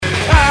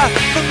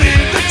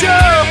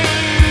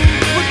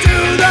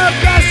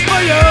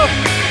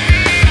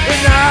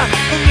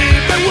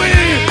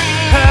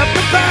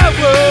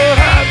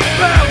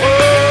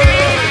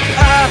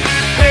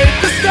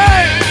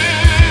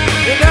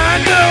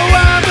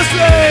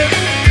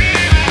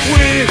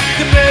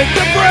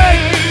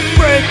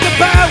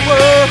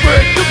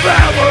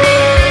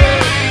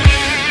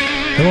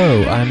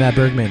I'm Matt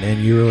Bergman, and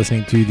you are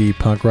listening to the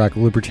Punk Rock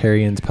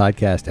Libertarians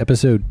podcast,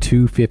 episode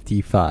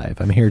 255.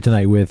 I'm here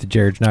tonight with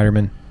Jared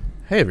Schneiderman.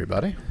 Hey,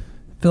 everybody.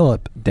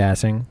 Philip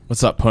Dassing.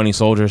 What's up, pony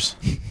soldiers?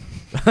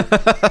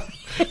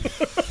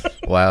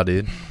 Wow,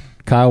 dude.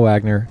 Kyle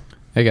Wagner.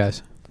 Hey,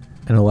 guys.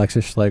 And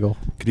Alexis Schlegel.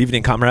 Good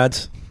evening,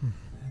 comrades.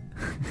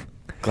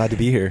 Glad to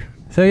be here.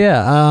 So,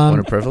 yeah. What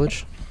a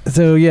privilege.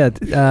 So, yeah.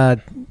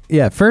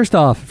 First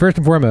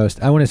and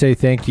foremost, I want to say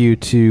thank you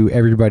to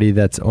everybody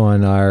that's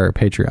on our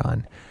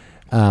Patreon.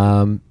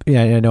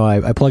 Yeah, I know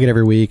I plug it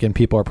every week, and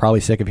people are probably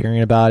sick of hearing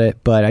about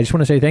it, but I just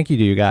want to say thank you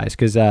to you guys,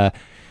 because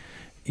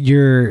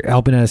you're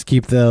helping us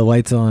keep the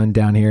lights on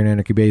down here in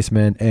Anarchy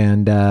Basement,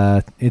 and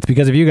it's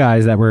because of you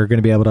guys that we're going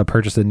to be able to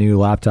purchase a new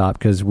laptop,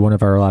 because one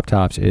of our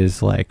laptops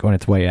is like on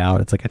its way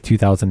out. It's like a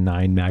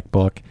 2009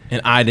 MacBook.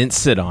 And I didn't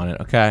sit on it,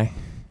 okay?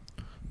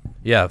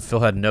 Yeah, Phil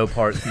had no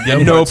part.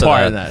 No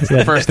part in that. It's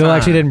the first Phil time.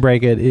 actually didn't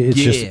break it. It's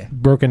just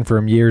broken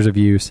from years of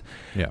use.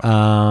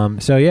 Yeah.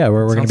 So yeah,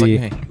 we're going to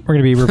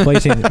be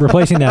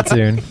replacing that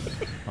soon.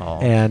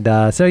 Aww.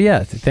 And so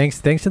yeah, thanks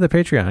to the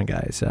Patreon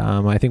guys.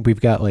 I think we've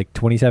got like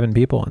 27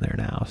 people in there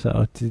now,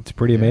 so it's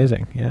pretty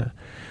amazing. Yeah.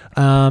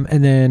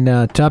 And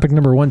then topic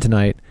number one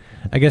tonight.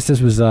 I guess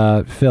this was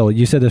Phil.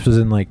 You said this was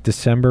in like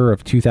December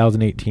of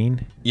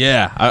 2018.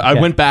 Yeah, I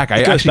went back.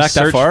 I actually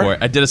searched for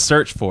it. I did a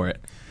search for it.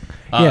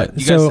 You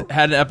guys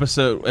had an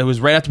episode. It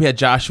was right after we had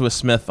Joshua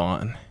Smith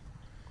on.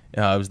 It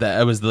was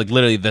like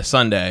literally the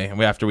Sunday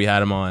after we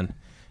had him on,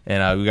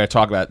 and we got to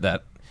talk about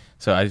that.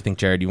 So I think,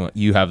 Jared,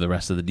 you have the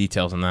rest of the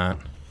details on that.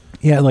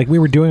 Yeah, like we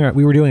were doing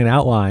an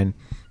outline,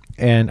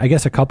 and I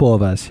guess a couple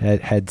of us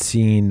had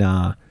seen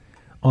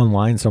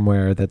online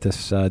somewhere that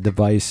this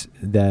device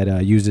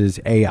that uses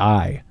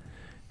AI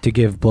to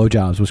give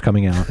blowjobs was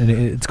coming out, and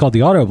it's called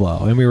the Auto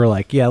Blow. And we were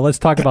like, yeah, let's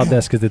talk about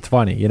this because it's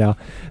funny, you know.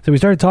 So we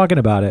started talking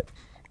about it.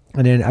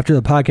 And then after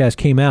the podcast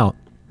came out,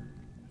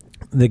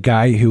 the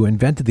guy who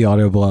invented the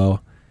Auto Blow,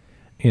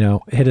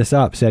 hit us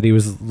up, said he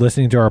was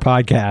listening to our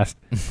podcast,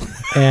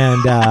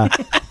 and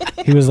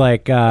he was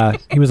like,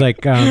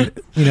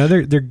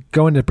 they're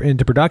going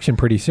into production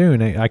pretty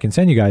soon. I can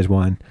send you guys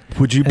one.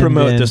 Would you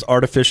promote this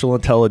artificial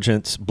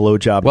intelligence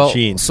blowjob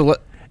machine?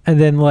 And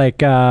then,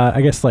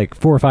 I guess 4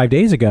 or 5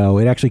 days ago,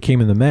 it actually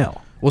came in the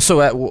mail.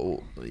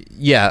 Well,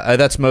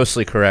 that's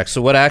mostly correct.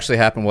 So what actually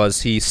happened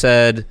was he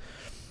said,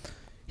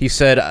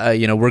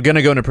 we're going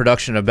to go into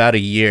production in about a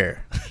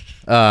year.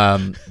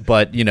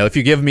 But, if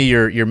you give me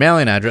your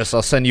mailing address,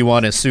 I'll send you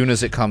one as soon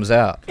as it comes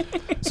out.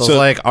 So I was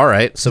like, all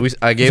right. So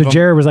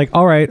Jared was like,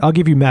 all right, I'll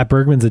give you Matt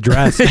Bergman's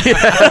address.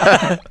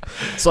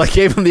 So I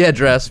gave him the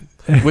address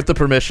with the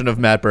permission of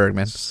Matt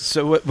Bergman.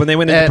 So when they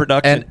went into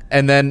production.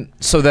 And then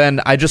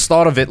I just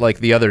thought of it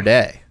the other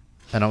day.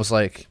 And I was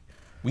like,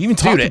 we even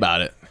talked about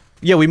it.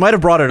 Yeah, we might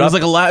have brought it up.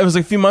 It was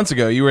like a few months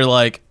ago. You were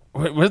like,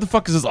 where the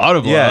fuck is this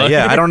Auto Blow?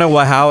 Yeah. I don't know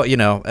how,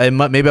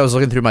 maybe I was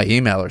looking through my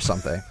email or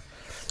something.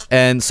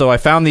 And so I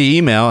found the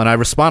email and I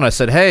responded. I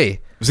said, hey.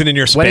 Was it in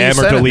your spam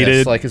or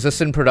deleted? Is this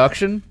in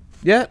production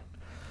yet?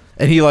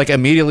 And he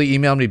immediately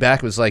emailed me back.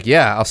 It was like,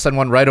 yeah, I'll send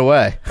one right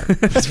away.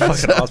 That's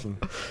fucking awesome.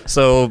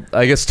 So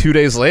I guess 2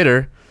 days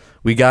later,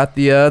 we got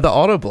the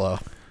Auto Blow.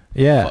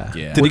 Yeah.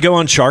 Did he go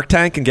on Shark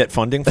Tank and get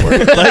funding for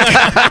it?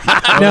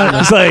 No,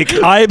 it's like,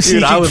 I am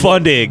seeking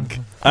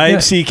funding. I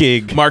am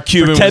seeking. Mark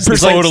Cuban was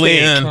totally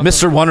in.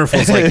 Mr.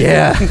 Wonderful's like,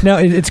 yeah. No,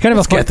 it's kind of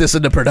Let's get this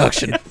into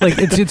production.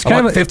 It's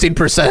kind of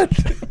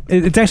 15%.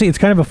 It's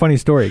kind of a funny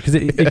story because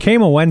it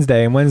came on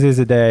Wednesday, and Wednesday's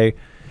a day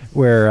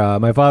where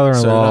my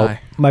father-in-law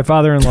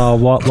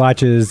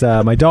watches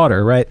my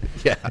daughter, right?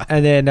 Yeah.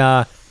 And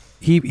then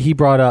he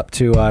brought up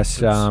to us.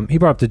 He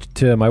brought up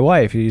to my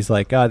wife. He's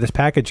like, this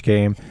package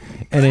came.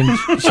 And then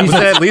she's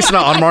at least in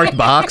an unmarked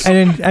box.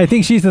 And then I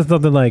think she said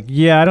something like,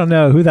 "Yeah, I don't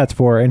know who that's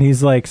for." And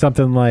he's like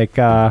something like,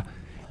 "Oh,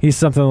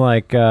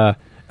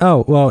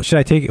 well, should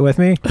I take it with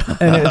me?"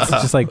 And it's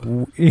just like,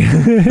 and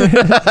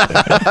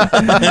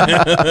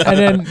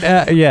then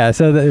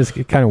so that was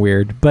kind of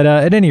weird. But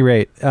at any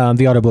rate,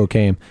 the Auto Blow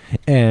came,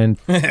 and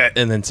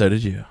then so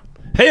did you.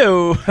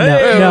 No,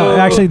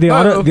 actually, the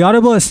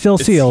Auto Blow is still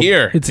sealed.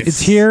 It's here.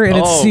 It's here and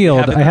it's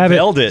sealed. I have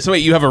it. So wait,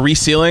 you have a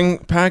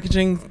resealing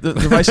packaging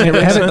device? I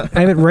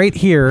have it right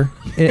here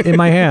in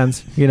my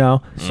hands. And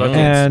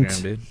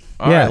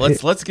all right,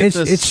 let's get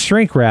this. It's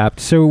shrink wrapped,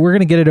 so we're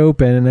gonna get it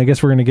open, and I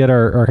guess we're gonna get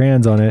our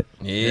hands on it.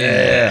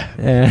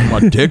 Yeah,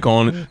 my dick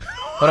on it.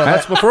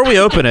 But before we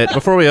open it,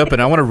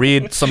 I want to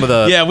read some of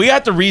the. Yeah, we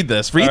have to read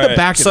this. Read the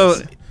back of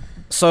this.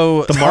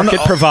 So the market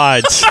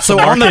provides. So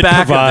on the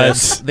back of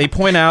this, they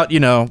point out,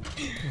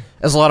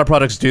 as a lot of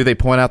products do, they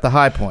point out the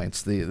high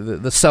points,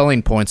 the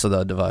selling points of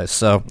the device.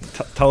 So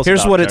tell us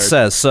here's what it Jared.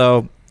 says.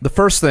 So the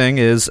first thing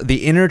is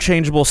the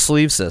interchangeable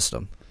sleeve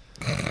system.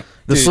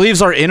 The sleeves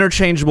are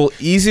interchangeable,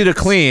 easy to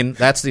clean.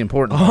 That's the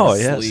important part. Oh,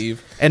 yes.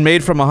 Sleeve. And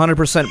made from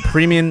 100%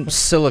 premium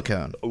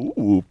silicone.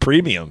 Ooh,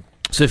 premium.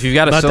 So if you've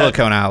got a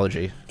silicone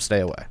allergy, stay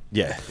away.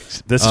 Yeah,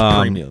 this is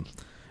premium.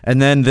 And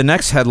then the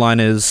next headline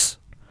is,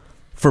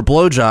 for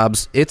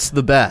blowjobs, it's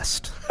the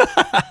best.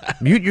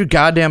 Mute your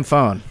goddamn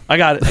phone. I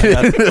got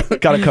it.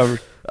 Got it covered.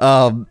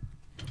 And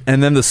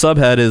then the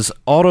subhead is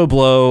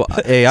Autoblow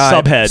AI.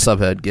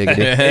 Subhead.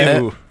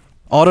 Giggity.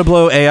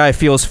 Autoblow AI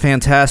feels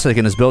fantastic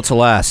and is built to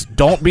last.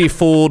 Don't be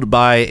fooled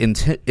by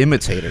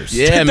imitators.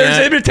 Yeah,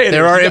 there's imitators.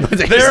 There are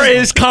imitators. There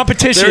is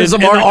competition in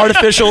the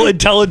artificial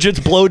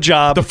intelligence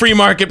blowjob. The free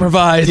market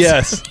provides.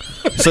 Yes.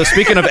 So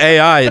speaking of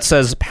AI, it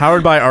says,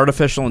 powered by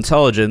artificial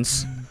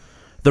intelligence,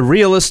 the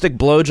realistic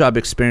blowjob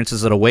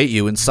experiences that await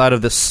you inside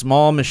of this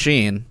small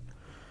machine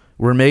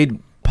were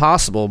made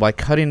possible by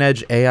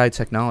cutting-edge AI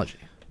technology.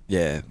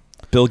 Yeah.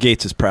 Bill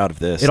Gates is proud of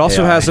this. It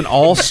also has an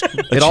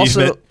it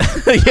also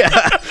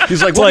yeah.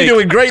 He's like, we'll be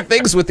doing great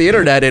things with the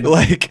internet, and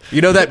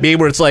you know that meme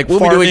where it's like, we'll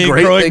be doing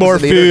great things more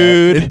with the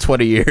food internet in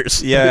 20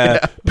 years. Yeah.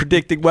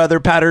 Predicting weather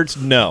patterns?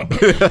 No.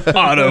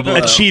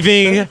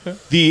 Achieving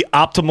the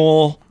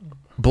optimal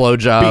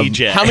blowjob.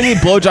 BJ. How many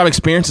blowjob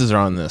experiences are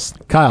on this?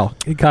 Kyle,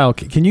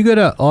 can you go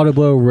to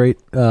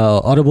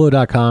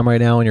autoblow.com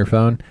right now on your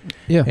phone?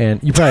 Yeah.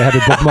 And you probably have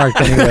it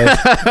bookmarked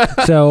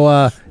anyways.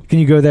 So can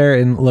you go there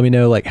and let me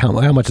know like how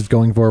much it's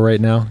going for right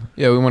now?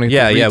 Yeah, we want to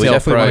get the we definitely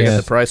want to price. get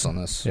the price on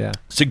this. Yeah.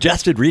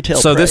 Suggested retail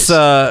so price.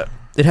 This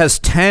it has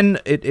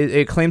 10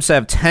 it claims to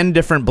have 10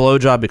 different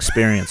blowjob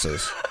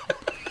experiences.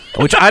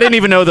 Which I didn't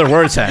even know their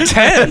words had.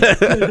 10.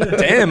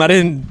 Damn, I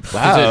didn't.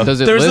 Wow. Does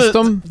it list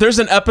them? There's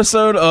an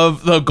episode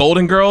of the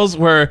Golden Girls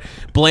where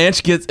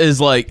Blanche is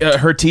like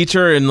her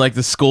teacher in like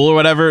the school or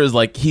whatever is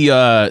like he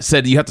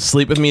said you have to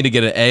sleep with me to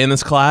get an A in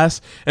this class,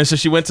 and so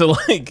she went to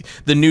like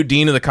the new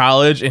dean of the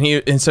college,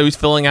 and so he's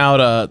filling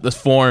out this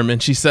form,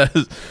 and she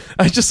says,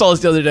 I just saw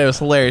this the other day, it was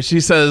hilarious. She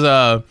says,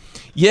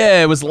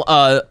 yeah, it was.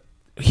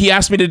 He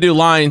asked me to do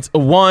lines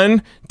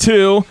 1,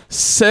 2,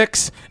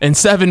 6, and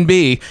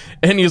 7B.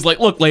 And he was like,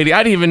 look, lady,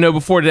 I didn't even know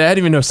before today. I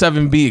didn't even know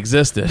 7B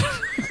existed.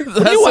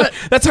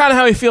 That's kind of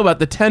how I feel about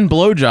the 10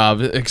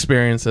 blowjob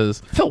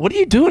experiences. Phil, what are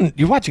you doing?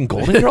 You're watching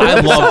Golden Girls?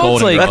 I love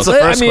Golden Girls. That's the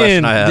first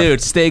question I have.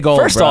 Dude, stay gold,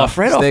 First bro. off,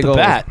 right stay off the gold.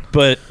 bat.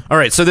 But all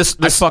right, so this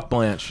I fuck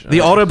Blanche. The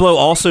Autoblow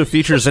also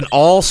features an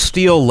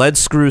all-steel lead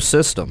screw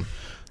system.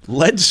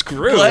 Lead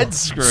screw.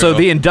 So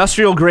the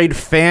industrial-grade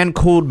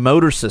fan-cooled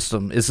motor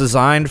system is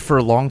designed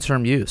for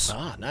long-term use.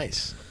 Ah,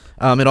 nice.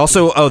 It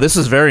also, this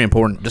is very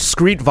important,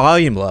 discrete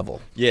volume level.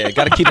 Yeah,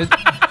 got to keep it,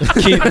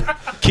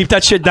 keep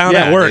that shit down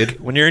at work dude.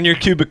 when you're in your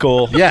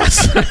cubicle.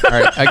 Yes. All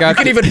right, I got. You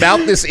can even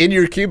mount this in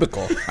your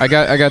cubicle. I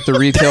got the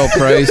retail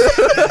price.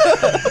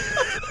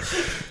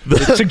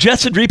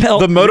 Suggested retail.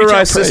 The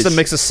motorized retail system price.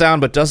 makes a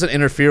sound but doesn't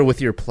interfere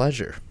with your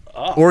pleasure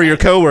or your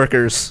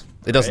coworkers.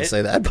 It doesn't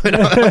say that, but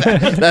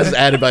that's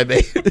added by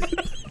me.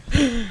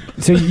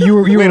 So you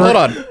were Wait, hold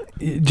on.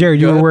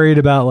 Jared, you were worried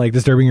about like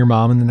disturbing your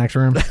mom in the next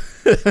room?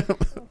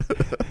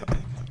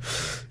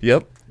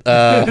 Yep.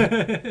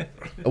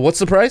 What's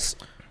the price?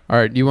 All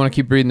right, you want to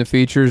keep reading the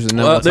features and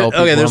then let's tell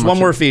people there's how one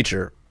much more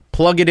feature.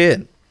 Plug it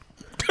in.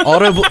 So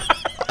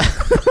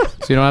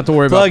you don't have to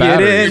worry about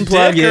batteries.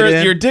 Plug it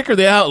in. Your dick or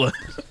the outlet?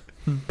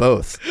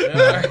 Both.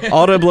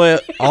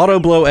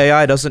 Autoblow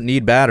AI doesn't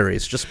need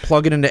batteries. Just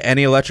plug it into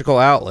any electrical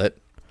outlet,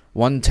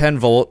 110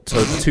 volt to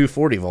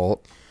 240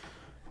 volt.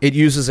 It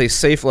uses a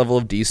safe level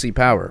of DC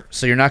power,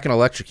 so you're not going to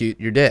electrocute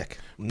your dick.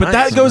 But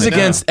that goes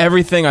against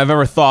everything I've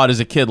ever thought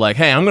as a kid. Like,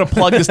 hey, I'm going to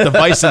plug this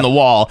device in the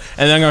wall,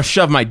 and then I'm going to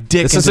shove my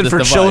dick into this isn't for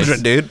device.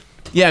 children, dude.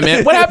 Yeah,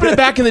 man. What happened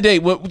back in the day?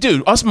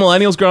 Dude, us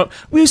millennials growing up,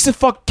 we used to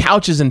fuck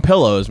couches and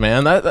pillows,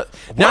 man.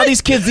 Now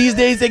these kids these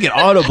days, they get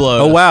auto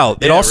blows. Oh, wow.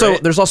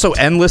 There's also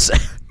endless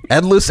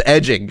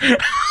edging.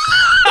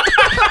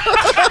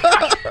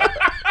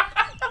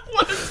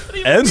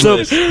 And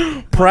so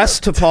press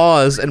to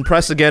pause and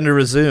press again to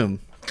resume.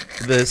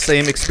 The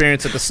same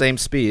experience at the same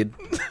speed.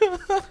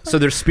 So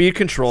there's speed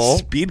control.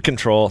 Speed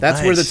control.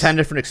 That's where the 10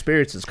 different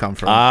experiences come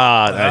from.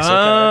 Ah, nice. Okay.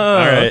 All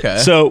right. Okay.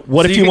 So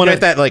what if you want to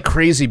get that like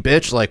crazy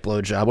bitch like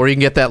blowjob, or you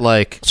can get that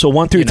like. So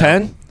 1 through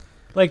 10.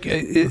 Like,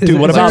 dude,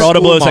 what about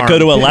Autoblows that go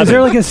to 11? Is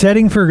there like a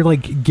setting for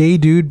like gay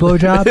dude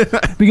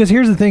blowjob? Because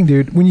here's the thing,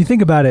 dude. When you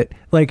think about it,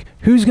 like,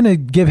 who's gonna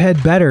give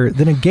head better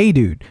than a gay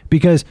dude?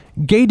 Because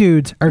gay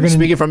dudes are gonna.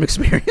 Speaking from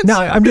experience. No,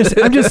 I'm just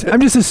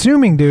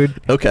assuming, dude.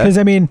 Okay. Because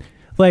I mean,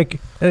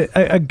 like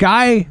a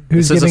guy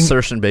who's this giving is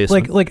assertion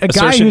basement. like a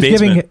guy who's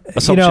giving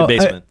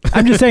basement.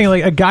 I'm just saying,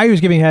 like, a guy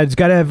who's giving head's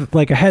got to have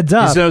like a heads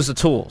up. He knows the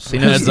tools.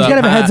 He's got to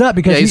have a heads up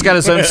because he's got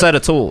his own set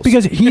of tools.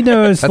 Because he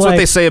knows. That's like, what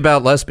they say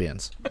about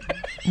lesbians.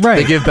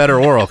 Right. They give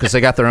better oral because they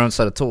got their own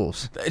set of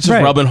tools. It's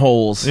just rubbing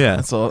holes. Yeah.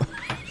 That's all.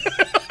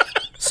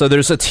 So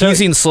there's a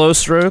teasing slow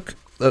stroke,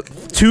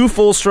 2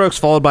 full strokes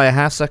followed by a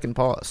half-second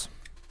pause.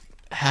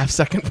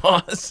 Half-second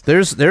pause.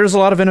 There's a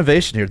lot of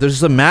innovation here. There's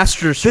the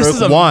master stroke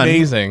This is 1.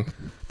 amazing.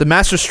 The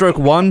master stroke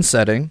 1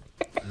 setting,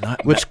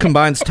 which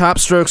combines top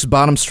strokes,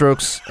 bottom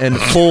strokes, and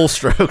full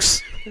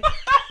strokes.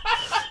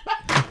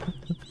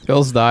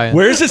 Phil's dying.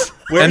 Where's this?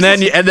 And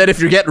then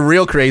if you're getting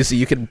real crazy,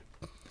 you can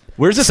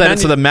set it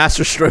to the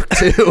master stroke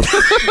 2.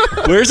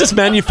 Where is this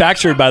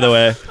manufactured, by the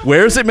way?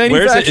 Where is it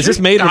manufactured? Is this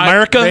made in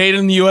America? Made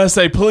in the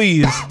USA,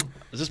 please.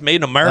 Is this made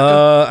in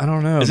America? I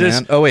don't know, is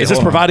man. Is this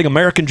providing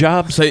American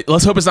jobs? So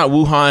let's hope it's not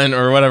Wuhan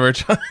or whatever.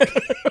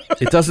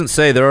 It doesn't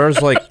say. There are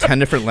like 10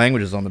 different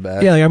languages on the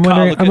back. Yeah, like I'm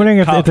wondering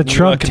if the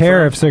Trump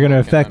tariffs are going to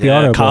affect the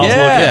auto blow.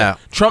 Yeah.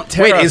 Trump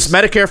tariffs. Wait, is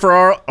Medicare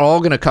for all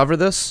going to cover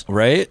this?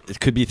 Right? It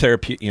could be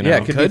therapeutic. Yeah,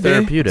 it could be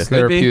therapeutic.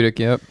 Therapeutic,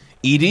 yep.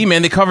 ED,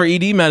 man, they cover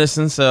ED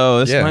medicine,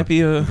 so this might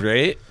be a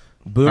right.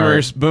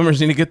 Boomers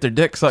need to get their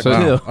dick sucked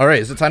too. All right,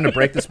 is it time to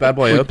break this bad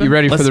boy open? You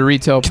ready for the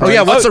retail price? Oh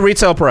yeah, what's the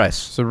retail price?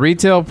 So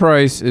retail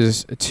price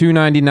is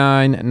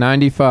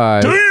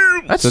 $299.95.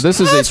 Damn! So this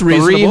is a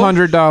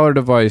 $300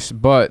 device,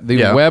 but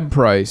the web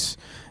price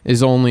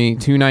is only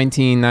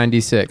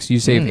 $219.96. You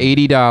save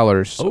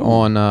 $80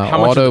 on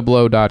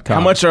autoblow.com.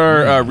 How much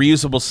are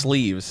reusable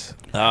sleeves?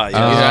 Do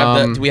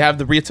we have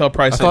the retail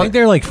price? I think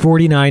they're like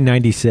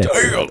 $49.96.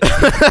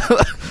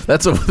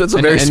 That's a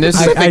very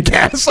specific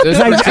guess.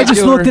 I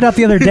just looked it up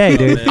the other day,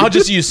 dude. I'll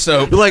just use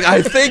soap. Like,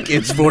 I think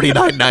it's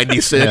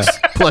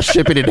 $49.96 plus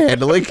shipping and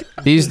handling.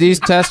 These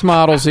test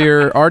models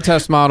here, our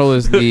test model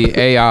is the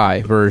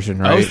AI version,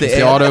 right? It's the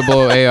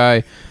AutoBlow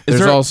AI.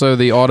 There's also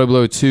the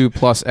AutoBlow 2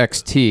 plus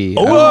XT.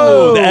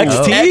 Oh, the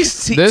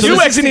XT? This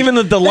isn't even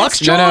the deluxe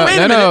job?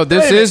 No,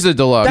 this is the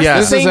deluxe.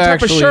 That's the same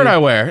type of shirt I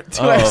wear.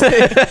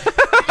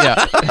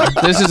 Yeah,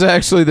 this is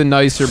actually the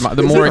nicer,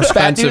 the more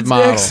expensive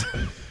model.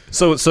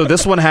 So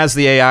this one has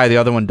the AI, the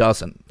other one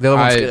doesn't. The other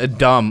one's a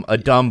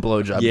dumb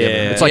blowjob.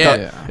 Yeah, it's like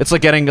it's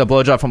like getting a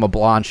blowjob from a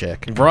blonde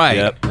chick. Right.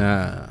 Yep.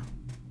 The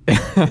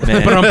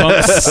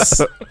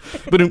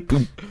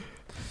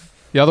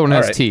other one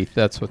has teeth.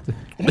 That's what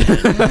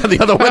the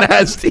other one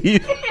has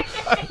teeth.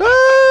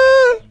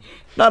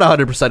 Not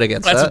 100%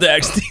 against That's that. what the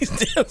XT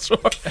stands for.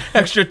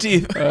 Extra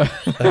teeth.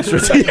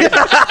 Extra teeth.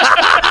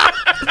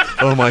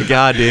 Oh my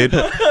god, dude!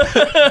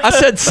 I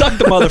said suck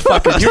the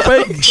motherfucker. You're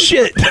making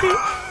shit.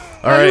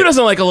 All right. Who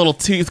doesn't like a little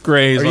tooth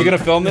graze? Are you gonna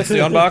film this, the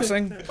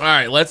unboxing? All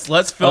right, let's film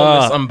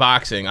this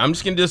unboxing. I'm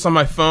just gonna do this on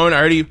my phone. I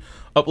already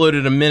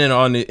uploaded a minute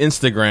on the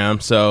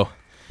Instagram, so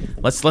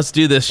let's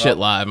do this shit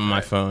live on my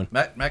phone.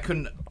 Matt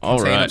couldn't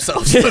contain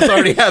himself. So it's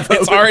already have open.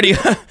 It's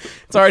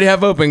already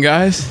have open,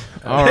 guys.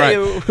 All right.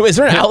 Wait, is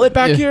there an outlet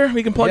back here?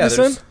 We can plug this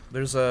in.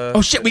 There's a.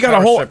 Oh shit, we got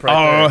a whole.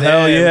 Right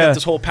hell yeah! We got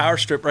this whole power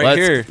strip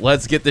here.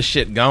 Let's get this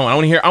shit going. I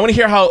want to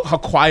hear how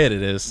quiet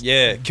it is.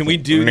 Yeah, can we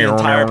do the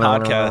entire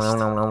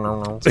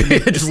podcast?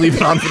 Just leave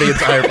it on for the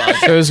entire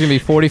podcast. So it's gonna be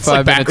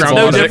 45 minutes. It's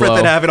no different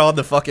than having on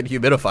the fucking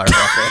humidifier.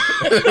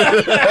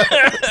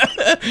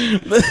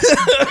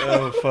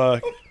 Oh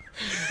fuck!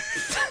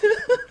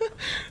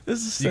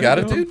 This is you got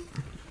it, dude.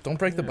 Don't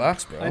break the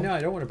box, bro. I know. I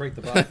don't want to break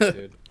the box,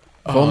 dude.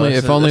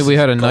 If only we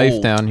had a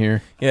knife down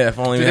here. Yeah, if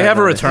only. Do they have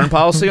a return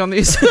policy on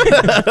these?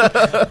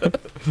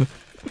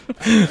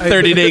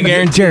 30-day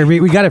guarantee. Jared,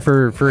 we got it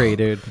for free,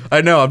 dude.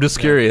 I know. I'm just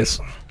curious.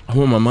 I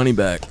want my money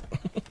back.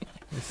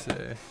 Let's see.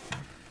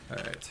 All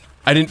right.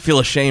 I didn't feel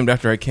ashamed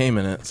after I came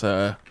in it.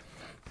 So.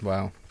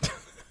 Wow.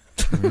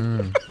 So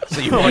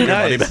you want your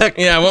money back?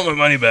 Yeah, I want my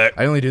money back.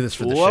 I only do this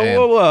for the shame.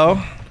 Whoa.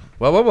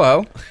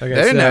 Okay,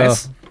 very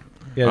nice.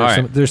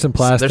 Yeah, there's some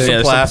plastic.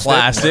 There's some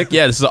plastic.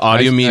 Yeah, this is an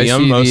audio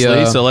medium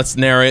mostly. So let's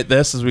narrate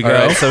this as we go.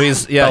 Right, so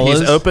he's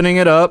opening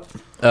it up.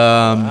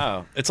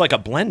 Wow, it's like a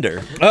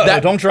blender.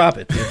 Don't drop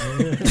it.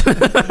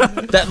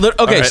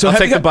 Okay, so I'll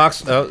take the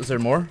box. Oh, is there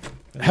more?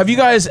 Have you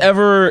guys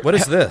ever? What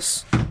is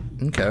this?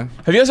 Okay.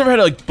 Have you guys ever had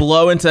to like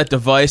blow into that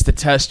device to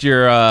test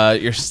your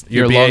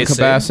lung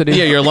capacity?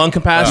 Yeah, your lung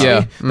capacity.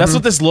 Yeah. That's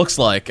what this looks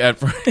like.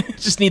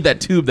 Just need that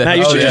tube.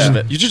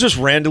 You should just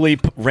randomly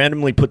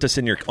put this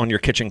on your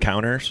kitchen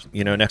counters.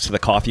 You know, next to the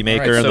coffee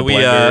maker and the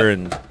blender.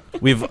 And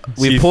we've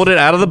pulled it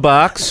out of the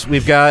box.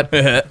 We've got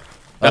a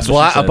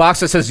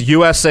box that says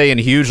USA in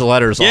huge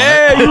letters on it.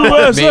 Yeah,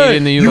 USA. Made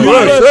in the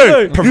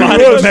USA.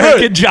 Providing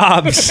American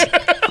jobs.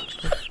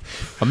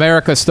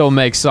 America still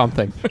makes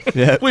something.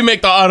 Yeah. We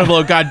make the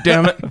AutoBlow,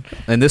 goddammit.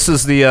 And this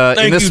is the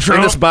in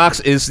this box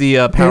is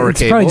the power it's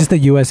cable. It's probably just the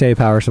USA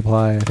power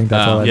supply. I think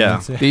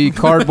that's all. The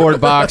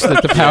cardboard box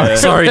that the power.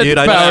 Sorry, dude.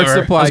 Power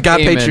supply. I got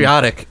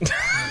patriotic.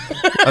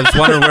 I was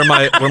wondering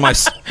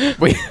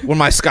where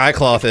my sky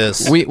cloth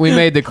is. We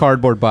made the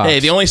cardboard box. Hey,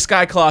 the only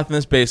sky cloth in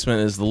this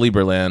basement is the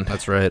Lieberland.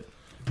 That's right.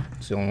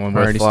 It's the only one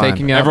worth flying. He's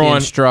taking out the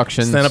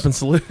instructions. Stand up and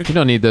salute. You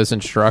don't need those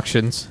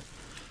instructions.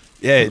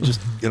 Yeah, just,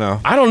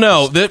 I don't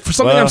know. For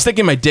something I'm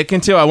sticking my dick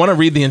into, I want to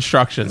read the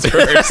instructions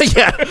first.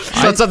 Yeah.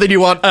 It's not something you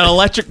want. An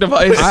electric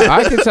device.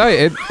 I can tell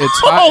you.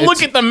 It's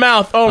look at the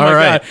mouth. Oh, my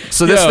God.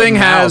 So this thing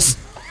has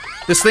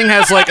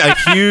like a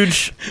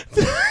huge...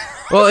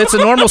 Well, it's a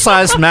normal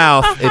sized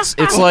mouth.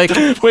 It's like...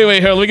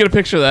 Wait, here, let me get a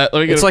picture of that.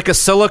 It's like a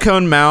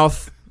silicone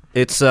mouth.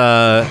 It's...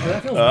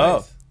 Yeah?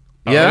 Oh,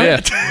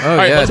 yeah. All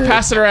right, let's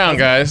pass it around,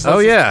 guys.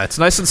 It's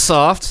nice and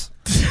soft.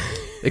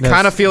 It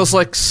kind of feels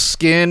like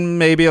skin,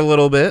 maybe a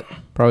little bit.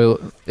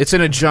 Probably. It's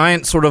in a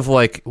giant sort of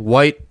like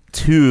white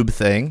tube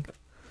thing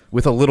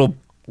with a little.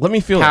 Let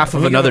me feel half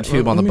of another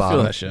tube on the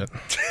bottom. Let me feel that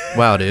shit.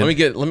 Wow, dude. Let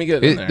me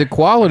get in there. The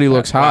quality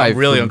looks high. I'm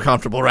really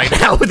uncomfortable right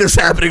now with this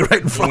happening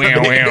right in front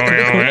of me.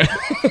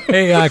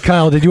 Hey,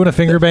 Kyle, did you want to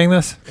finger bang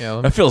this? Yeah,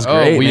 that feels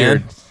great,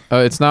 weird.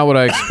 Man. It's not what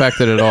I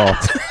expected at all.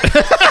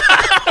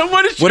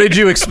 What is What did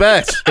you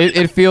expect?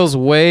 It feels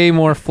way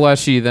more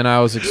fleshy than I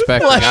was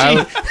expecting.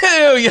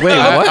 Wait,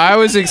 what? I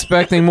was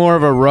expecting more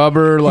of a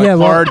rubber,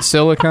 hard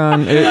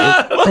silicone. Isn't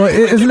that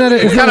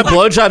what kind of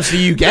blowjobs do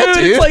you get,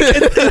 dude?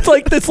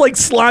 It's like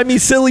slimy,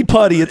 silly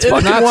putty. It's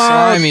fucking not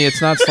wild. slimy.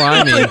 It's not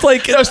slimy. It's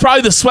like it was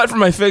probably the sweat from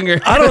my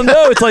finger. I don't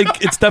know.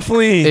 It's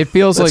definitely. It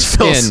feels like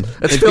skin.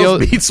 It feels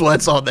meat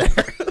sweats on there.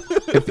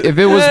 If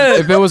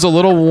it was a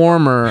little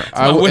warmer,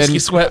 whiskey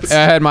sweats.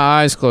 I had my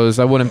eyes closed,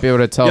 I wouldn't be able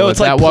to tell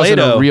that wasn't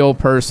a real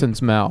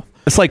person's mouth.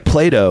 It's like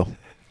Play-Doh.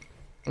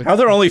 How are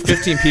there only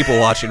 15 people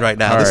watching right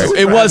now? Right.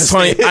 It was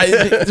funny.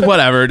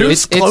 Whatever, dude.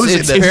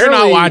 If you're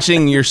not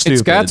watching, you're stupid.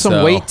 It's got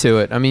some weight to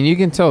it. I mean, you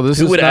can tell this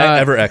Who is would not,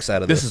 ever X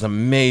out of this? This is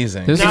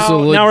amazing.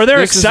 Now, are there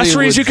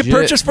accessories you could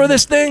purchase for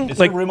this thing? Is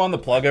there room on the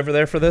plug over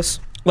there for this?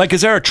 Like,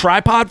 is there a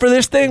tripod for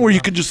this thing where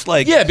you could just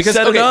because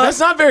set it up? that's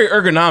not very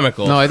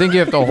ergonomical. No, I think you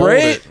have to hold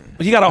it.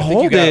 You got to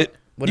hold it.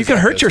 You can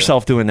hurt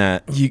yourself doing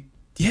that.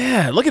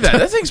 Yeah, look at that.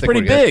 That thing's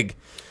pretty big.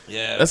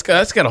 Yeah, that's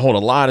got to hold a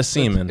lot of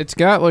semen. It's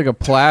got like a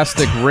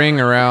plastic ring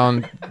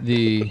around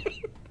the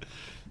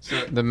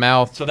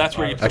mouth. So that's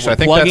where you actually. I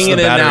think plugging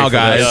that's it in now,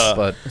 guys.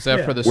 But is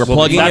that for the? We're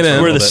plugging it in. That's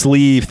for the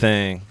sleeve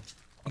thing.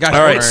 Gosh,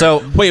 all right,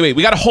 so wait,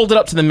 we got to hold it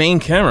up to the main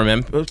camera,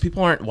 man. Those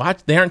people aren't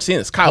watching. They aren't seeing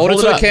this. Kyle, hold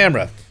it to up. the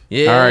camera.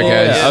 Yeah. All right,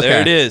 guys. Yeah,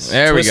 there it is.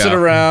 There Twist we go. it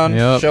around.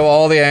 Yep. Show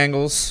all the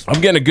angles. I'm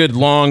getting a good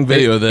long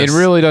video of this. It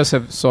really does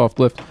have soft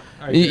lift.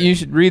 You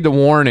should read the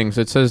warnings.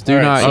 It says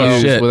do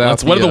not use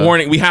without. What are the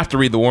warnings? We have to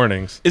read the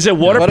warnings. Is it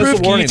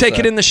waterproof? Can you take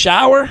it in the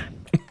shower?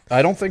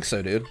 I don't think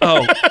so, dude.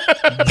 Oh.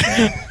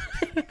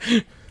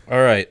 All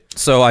right.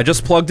 So I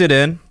just plugged it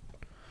in.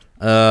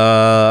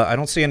 I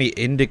don't see any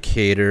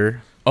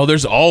indicator. Oh,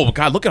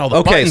 God, look at all the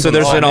buttons. Okay, so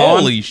there's an on. on.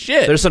 Holy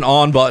shit. There's an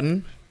on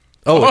button.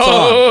 Oh, it's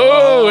on.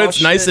 Oh,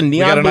 it's nice and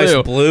neon we got a blue.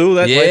 nice blue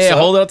that lights up.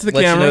 Hold it up to the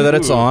Lets camera. You know that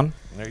it's on.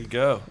 There you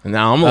go.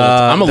 Now I'm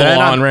a little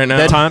on right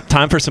now.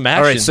 Time for some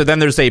action. All right, so then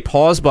there's a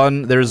pause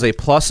button, there's a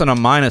plus and a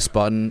minus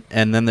button,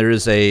 and then there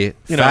is a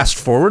fast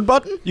forward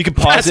button. You can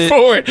pause Fast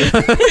forward.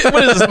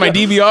 What is this, my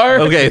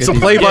DVR? Okay, it's a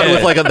play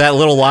button with that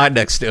little line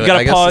next to it. You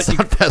gotta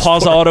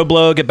pause auto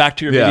blow, get back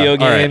to your video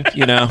game.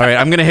 All right. All right,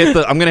 I'm gonna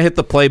hit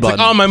the play button.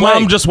 My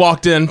mom just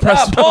walked in.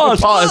 Press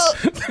pause.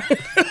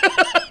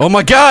 Oh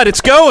my God,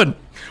 it's going.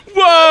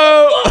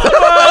 Whoa!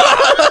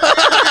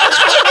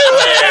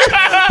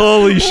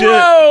 Holy shit!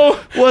 Whoa!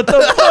 What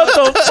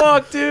the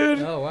fuck,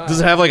 dude? Oh, wow. Does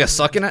it have like a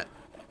suck in it?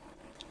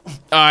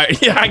 All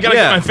right, I gotta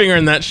get my finger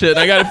in that shit.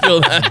 I gotta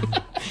feel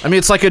that. I mean,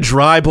 it's like a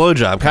dry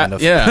blowjob, kind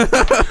of. Yeah.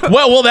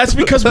 well, that's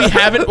because we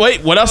haven't.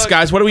 Wait, what else,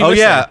 guys? What are we missing?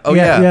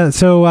 Yeah.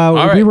 So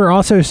right. we were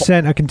also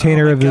sent a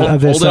container of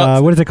this.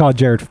 What is it called,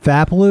 Jared?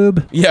 FAP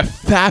lube. Yeah,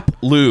 FAP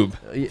lube.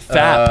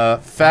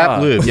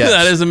 FAP lube. Yes.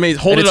 That is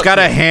amazing. Hold it. It's got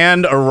a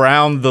hand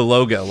around the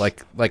logo,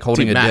 like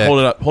holding a dick. Hold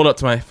it up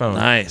to my phone.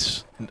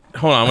 Nice.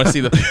 Hold on, I want to see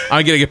I'm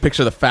gonna get a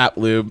picture of the FAP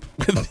lube.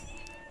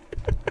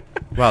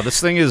 Wow,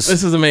 this thing is.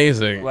 This is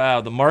amazing.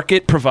 Wow, the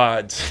market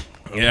provides.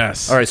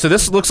 Yes. All right, so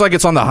this looks like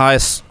it's on the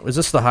highest. Is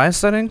this the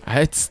highest setting?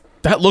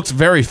 That looks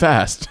very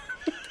fast.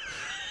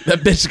 That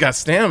bitch got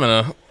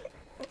stamina.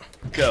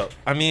 Go.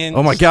 I mean.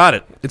 Oh my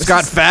God! It's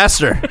got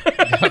faster.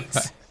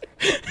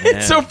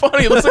 It's so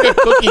funny. It looks like a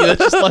cookie.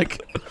 That's just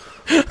like.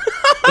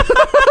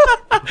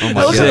 Oh It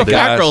looks like a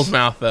fat girl's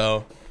mouth,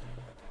 though.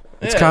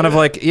 It's kind of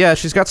like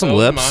she's got some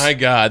lips. Oh my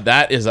God,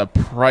 that is a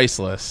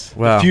priceless.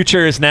 Wow. The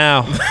future is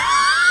now.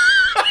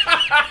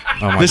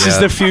 This is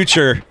the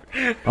future.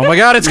 Oh my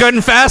God! It's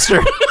getting faster.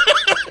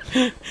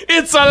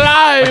 It's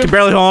alive. I can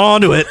barely hold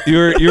on to it.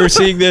 You're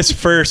seeing this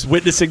first,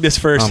 witnessing this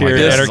first here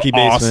at Anarchy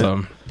Basement.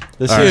 Awesome.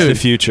 This is the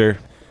future.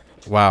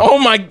 Wow. Oh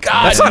my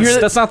God!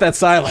 That's not that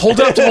silent. Hold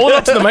it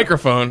up to the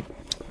microphone.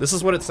 This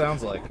is what it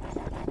sounds like.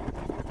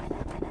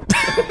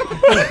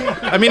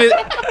 I mean,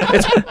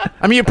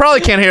 you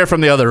probably can't hear it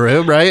from the other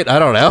room, right? I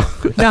don't know.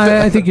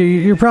 No, I think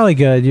you're probably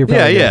good. You're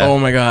probably good. Oh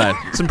my God,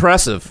 it's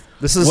impressive.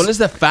 What is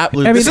the fat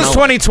loop? This is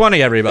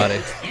 2020, everybody.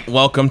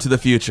 Welcome to the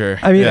future.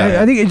 I mean,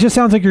 I think it just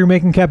sounds like you're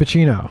making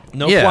cappuccino.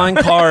 No flying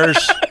cars.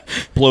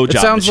 Blowjob. It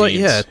sounds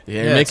machines. like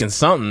you're making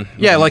something.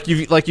 Yeah, like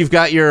you've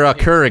got your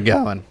Keurig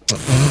going.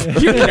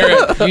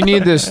 You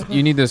need this.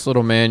 You need this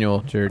little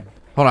manual, Jared.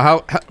 Hold on.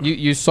 How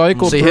you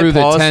cycle through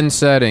the 10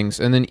 settings,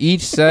 and then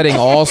each setting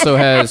also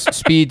has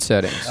speed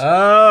settings.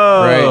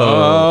 Oh, right.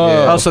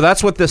 Oh, so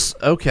that's what this.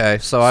 Okay,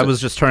 so I was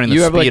just turning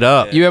the speed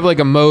up. You have like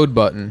a mode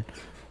button.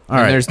 All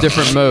right. There's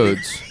different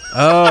modes.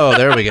 Oh,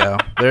 there we go.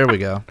 There we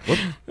go.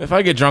 If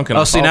I get drunk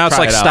enough, see, now it's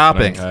like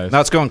stopping. Now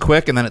it's going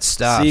quick, and then it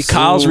stops. See,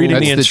 Kyle's reading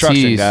the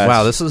instructions, guys.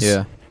 Wow, this is.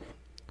 Yeah.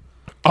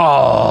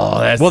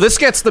 Oh, well, this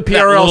gets the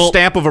PRL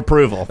stamp of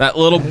approval. That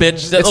little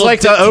bitch. It's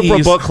like the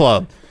Oprah Book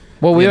Club.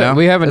 Well,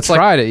 we haven't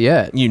tried it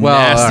yet. You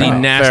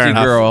nasty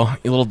girl.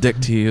 You little dick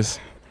tease.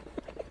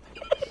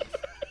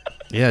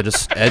 Yeah,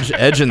 just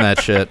edging that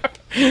shit.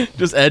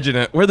 Just edging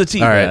it. Where the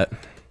teeth at?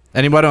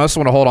 Anybody else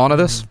want to hold on to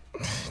this?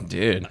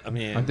 Dude. I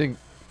mean, I think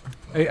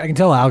I can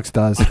tell Alex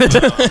does.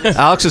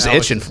 Alex is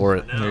itching for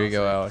it. There you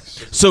go,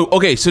 Alex. So,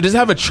 okay, so does it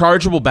have a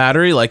chargeable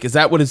battery? Like, is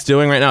that what it's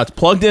doing right now? It's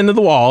plugged into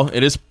the wall.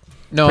 It is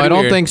No, I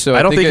don't think so.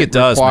 I don't think it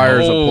does.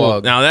 Requires a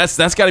plug. Now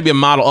that's got to be a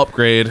model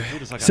upgrade.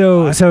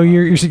 So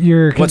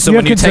you're What, so you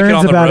when have you take it concerns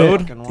on the about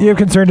road? it. You have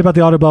concerns about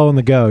the auto blow on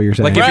the go. You're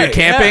saying Like if Right, you're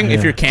camping, yeah.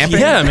 if you're camping,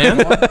 Yeah,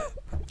 man.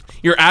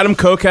 You're Adam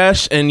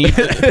Kokesh, and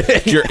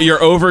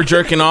you're over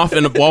jerking off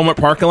in a Walmart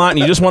parking lot, and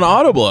you just want to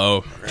auto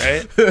blow.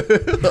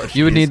 Right?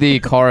 You would need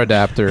the car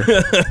adapter.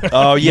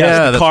 Oh, yes,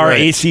 Yeah, the car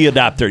right. AC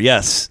adapter,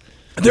 yes.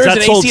 There's is that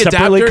an sold AC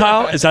separately, adapter?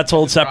 Kyle? Is that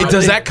sold separately?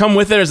 Does that come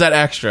with it, or is that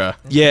extra?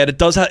 Yeah, it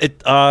does.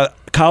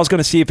 Kyle's going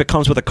to see if it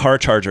comes with a car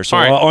charger. So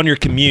All right. on your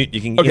commute,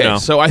 you can, Okay,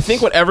 so I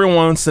think what everyone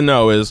wants to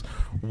know is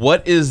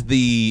what is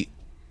the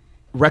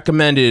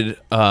recommended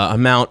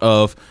amount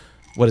of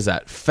what is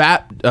that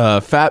fat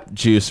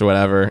juice or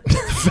whatever?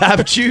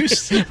 Fab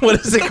juice? What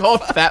is it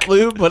called? Fat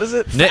lube? What is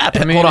it? Nick,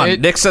 hold on.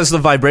 Nick says the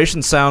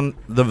vibration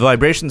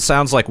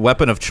sounds like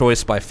 "Weapon of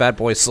Choice" by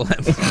Fatboy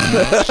Slim.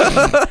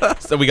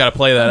 So we got to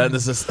play that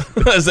this is,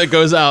 as it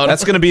goes out.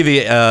 That's going to be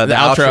the outro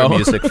outro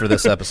music for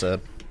this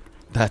episode.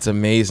 That's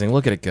amazing.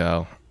 Look at it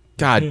go.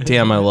 God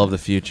damn, I love the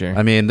future.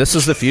 I mean, this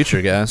is the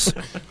future, guys.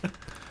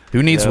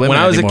 Who needs women When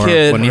I was a anymore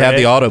kid, when you have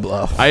the auto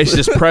blow? I used to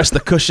just press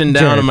the cushion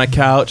down on my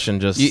couch and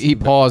just He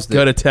paused it.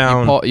 go to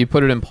town. You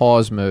put it in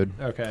pause mode.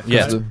 Okay.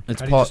 Yeah, the-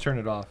 it's How do you just turn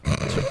it off?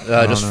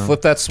 just know.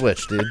 flip that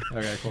switch, dude.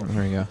 Okay, cool.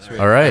 There you go.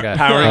 All right.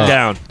 Powering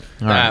down.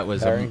 That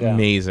was Powering down.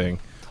 amazing.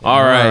 All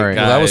right, All right.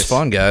 guys. Well, that was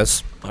fun,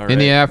 guys. In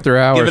the after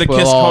hours, Give it a we'll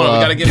kiss, all, Conan. We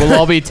gotta give- we'll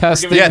all be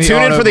testing. Yeah, the tune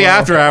in auto for the blow.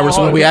 after hours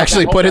when we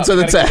actually put it to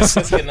the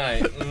test. Good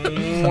night.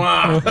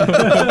 Mwah.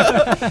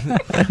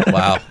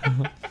 Wow.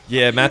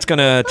 Yeah, Matt's going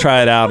to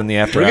try it out in the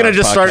after We're gonna hours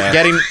just start podcast.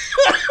 getting.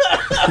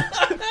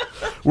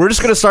 We're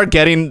just gonna start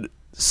getting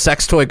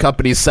sex toy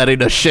companies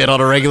setting us shit on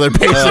a regular Oh,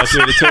 basis.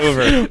 dude, it's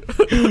over.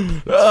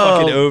 It's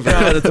fucking over.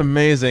 God, that's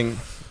amazing.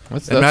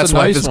 And Matt's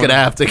wife is gonna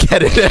have to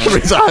get it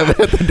every time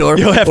at the door.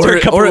 Yo, after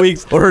a couple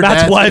weeks, or her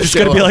Matt's dad's wife's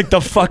gonna going to be show like,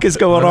 the fuck is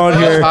going on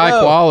That's here? high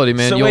quality,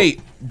 man. So You'll-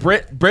 wait,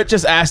 Britt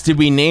just asked, did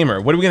we name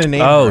her? What are we gonna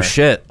name her? Oh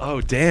shit,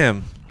 Oh,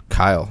 damn.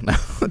 Kyle. No.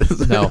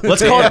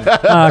 Let's call it.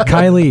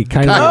 Kylie.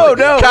 Oh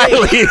no,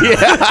 Kylie.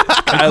 Yeah.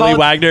 Kylie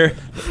Wagner.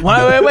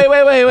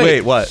 Wait.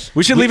 Wait, what?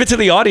 We should leave it to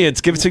the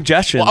audience. Give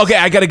suggestions. Well, okay,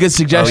 I got a good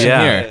suggestion Oh,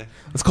 yeah. here.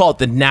 Let's call it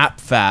the Nap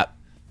Fap.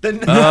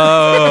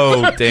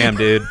 Oh damn,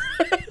 dude.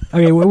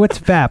 Okay, what's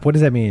FAP? What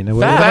does that mean?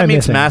 What am I That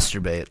means missing?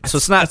 masturbate. So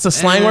it's not. That's a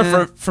slang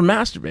word for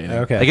masturbating.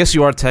 Okay. I guess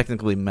you are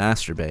technically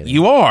masturbating.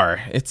 You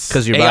are. It's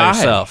 'Cause you're by AI.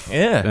 yourself.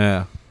 Yeah.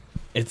 Yeah.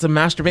 It's a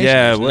masturbation.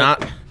 Yeah, It's what-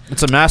 not.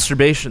 It's a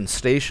masturbation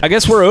station. I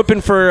guess we're open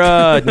for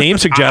name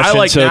suggestions,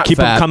 like so Nat keep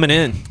them Fap. coming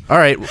in. All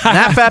right,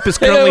 NatFap is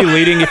currently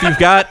leading. If you've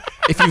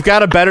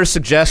got a better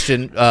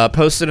suggestion,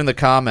 post it in the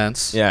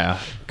comments. Yeah.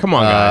 Come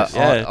on, guys.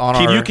 yeah. On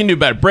our, You can do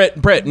better. Britt,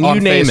 you on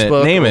name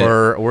Facebook it. Name it.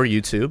 or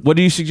YouTube What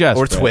do you suggest?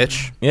 or Britt?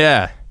 Twitch.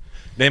 Yeah.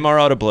 Name our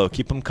auto blow.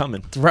 Keep them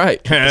coming.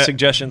 Right. The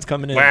suggestions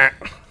coming in.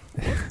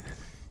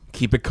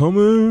 Keep it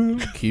coming.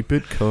 Keep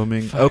it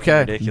coming.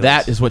 Okay. Ridiculous.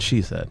 That is what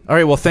she said. All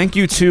right. Well, thank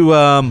you to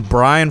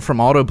Brian from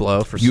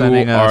AutoBlow for You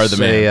sending are us the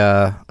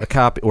man. a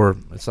copy, or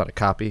it's not a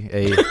copy,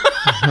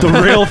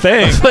 the real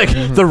thing. like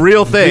the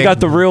real thing. We got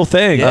the real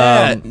thing.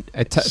 Yeah.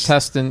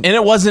 Testing. And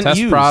it wasn't Test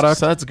used, product.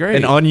 so that's great.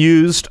 an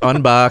unused,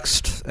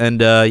 unboxed,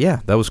 and yeah,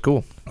 that was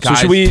cool. So Guys,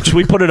 should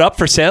we put it up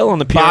for sale on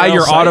the PRL buy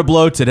your site? auto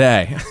blow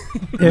today?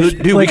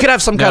 Dude, we could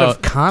have some kind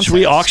of contest. Should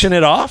we auction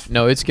it off?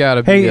 No, it's got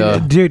to be. Hey,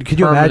 dude, could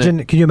you permanent.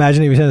 imagine? Could you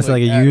imagine if we sent us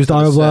like a Like, used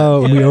add to the auto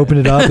blow set. and we opened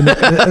it up and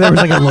there was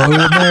like a load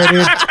in there,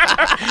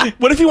 dude?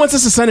 What if he wants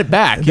us to send it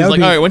back? He's That would like,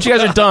 be- all right, once you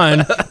guys are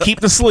done, keep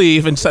the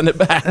sleeve and send it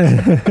back.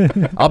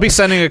 I'll be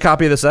sending a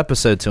copy of this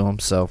episode to him,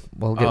 so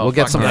we'll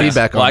get some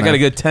feedback Well, on I got that. a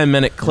good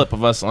 10-minute clip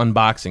of us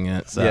unboxing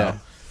it. So Yeah.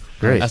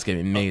 Great. That's gonna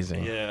be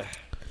amazing. Yeah.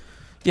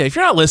 Yeah, if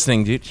you're not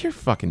listening, dude, you're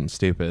fucking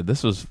stupid.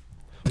 This was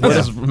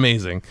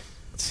amazing.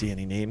 Let's see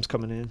any names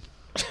coming in.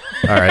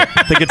 All right.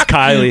 I think it's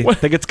Kylie. I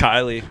think it's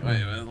Kylie.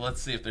 Wait,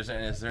 let's see if there's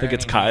any. I think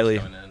it's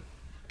Kylie.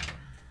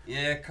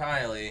 Yeah,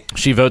 Kylie.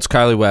 She votes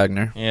Kylie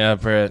Wagner. Yeah,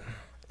 Britt.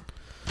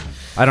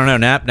 I don't know.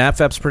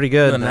 NapFap's pretty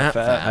good. The Nap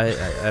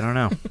Fap. I don't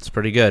know. It's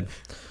pretty good.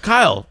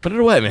 Kyle, put it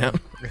away, man.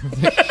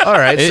 All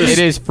right. It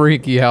is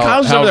freaky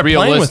Kyle's over how there playing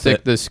with realistic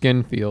it. the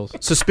skin feels.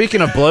 So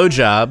speaking of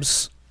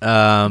blowjobs,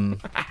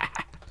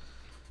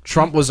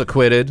 Trump was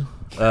acquitted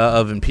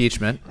of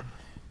impeachment.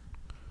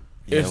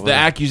 If the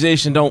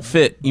accusation don't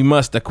fit, you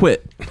must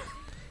acquit.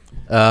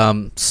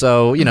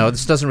 So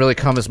this doesn't really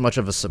come as much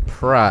of a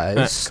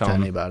surprise to Come.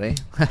 anybody.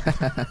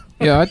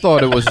 Yeah, I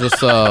thought it was just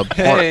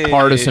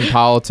partisan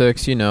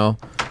politics.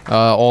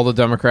 All the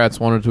Democrats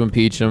wanted to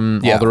impeach him.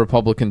 Yeah. All the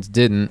Republicans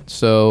didn't.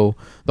 So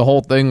the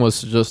whole thing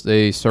was just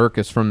a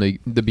circus from the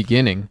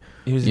beginning.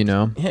 It was,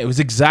 Yeah, it was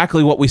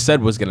exactly what we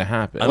said was going to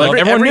happen. Like,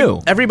 Every- everyone every-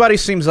 knew. Everybody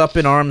seems up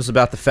in arms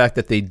about the fact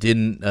that they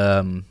didn't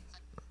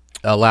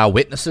allow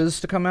witnesses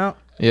to come out.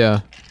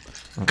 Yeah.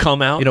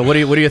 Come out. What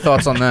are your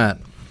thoughts on that?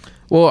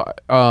 Well,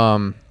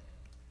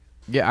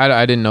 Yeah,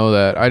 I didn't know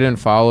that. I didn't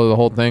follow the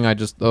whole thing.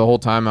 The whole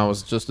time I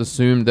was just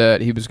assumed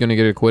that he was going to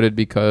get acquitted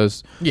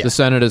because the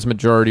Senate is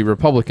majority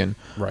Republican.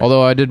 Right.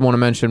 Although I did want to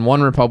mention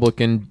one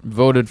Republican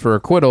voted for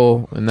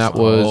acquittal, and that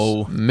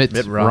was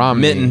Mitt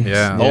Romney. Mittens.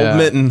 Yeah. Old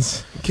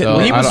Mittens. So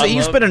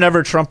he's been an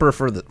ever-Trumper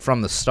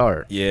from the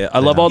start. Yeah, I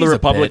love all the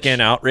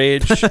Republican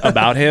outrage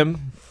about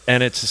him.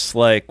 And it's just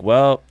like,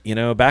 well,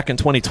 back in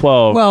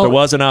 2012, there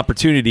was an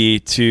opportunity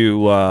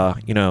to,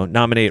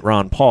 nominate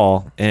Ron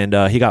Paul, and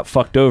he got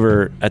fucked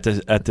over at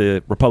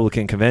the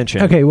Republican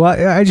convention. Okay, well,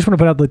 I just want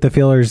to put out the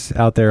feelers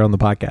out there on the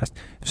podcast.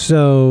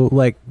 So,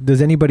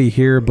 does anybody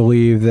here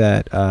believe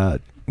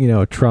that,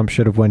 Trump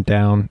should have went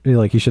down,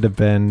 he should have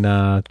been,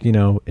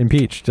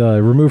 impeached,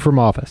 removed from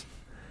office?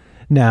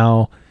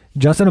 Now,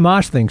 Justin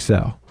Amash thinks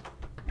so.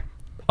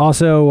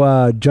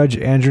 Also, Judge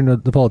Andrew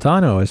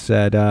Napolitano has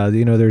said,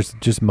 there's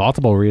just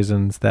multiple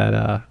reasons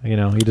that,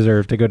 he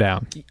deserved to go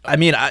down. I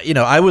mean,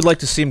 I would like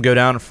to see him go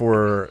down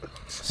for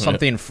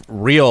something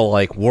real,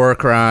 like war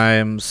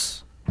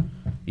crimes,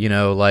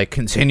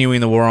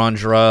 continuing the war on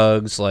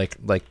drugs, like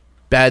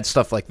bad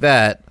stuff like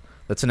that.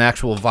 That's an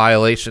actual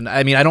violation.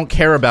 I mean, I don't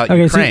care about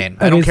Ukraine.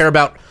 I don't care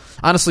about...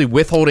 Honestly,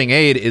 withholding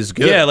aid is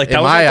good. Yeah,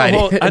 that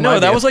was I know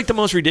that was the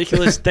most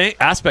ridiculous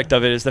aspect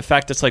of it is the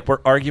fact that we're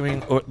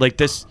arguing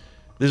this.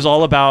 This is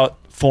all about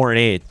foreign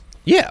aid.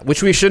 Yeah,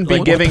 which we shouldn't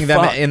be giving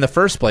them in the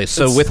first place.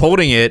 So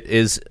withholding it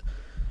is,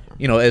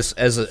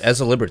 as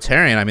a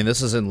libertarian, I mean,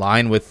 this is in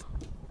line with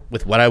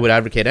what I would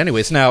advocate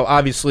anyways. Now,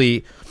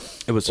 obviously,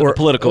 it was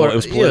political. It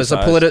was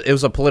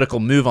a political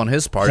move on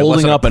his part.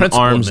 Holding up an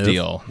arms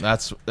deal.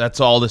 That's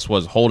all this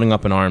was. Holding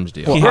up an arms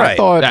deal. Well,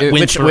 right.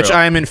 Which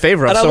I am in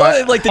favor of. And so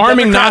the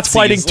arming Nazis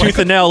fighting tooth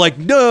and nail.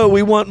 No,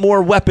 we want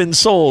more weapons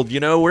sold.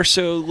 We're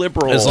so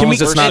liberal. As long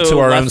as it's not to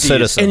our own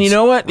citizens. And you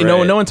know what?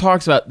 No one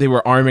talks about they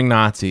were arming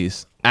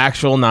Nazis.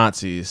 Actual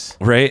Nazis,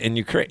 right? In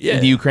Ukraine,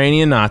 the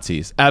Ukrainian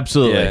Nazis,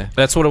 absolutely.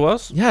 That's what it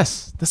was.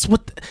 Yes, that's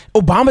what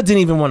Obama didn't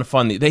even want to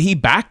fund. He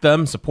backed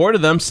them, supported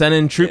them, sent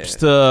in troops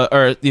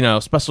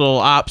special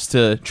ops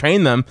to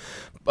train them,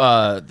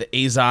 the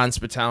Azov's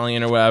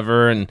battalion or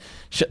whatever, and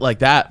shit like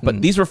that.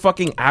 But these were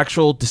fucking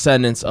actual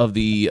descendants of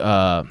the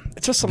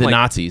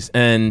Nazis,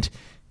 and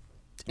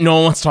no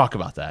one wants to talk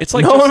about that. It's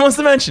no one wants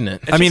to mention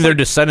it. I mean, they're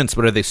descendants,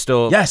 but are they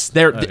still? Yes,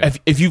 they're. Okay.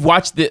 If you've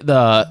watched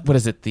the what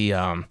is it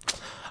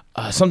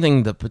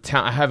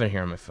I have it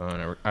here on my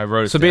phone. I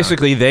wrote it So down.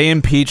 basically, they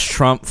impeached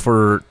Trump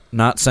for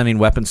not sending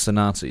weapons to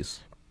Nazis.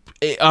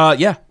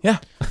 Yeah.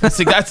 That's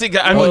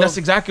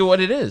exactly what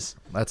it is.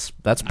 That's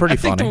pretty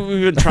funny. I think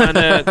we've been trying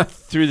to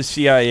through the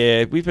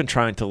CIA. We've been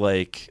trying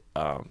to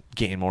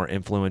gain more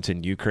influence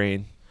in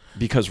Ukraine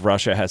because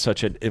Russia had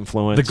such an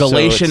influence. The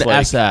Galatian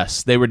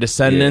SS. They were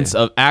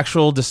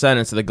actual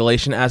descendants of the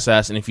Galatian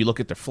SS, and if you look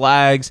at their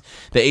flags,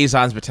 the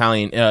Azov's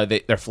battalion,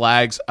 their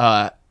flags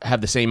have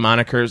the same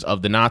monikers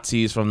of the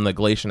Nazis from the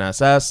Galatian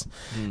SS,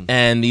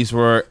 and these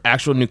were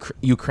actual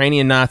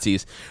Ukrainian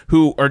Nazis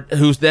who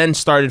then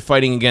started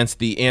fighting against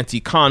the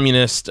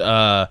anti-communist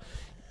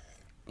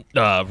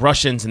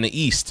Russians in the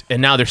East,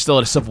 and now they're still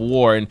at a civil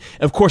war. And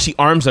of course, he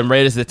arms them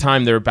right as the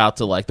time they're about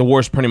to the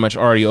war's pretty much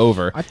already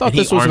over. I thought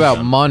this was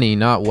about money,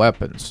 not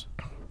weapons.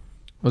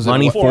 Was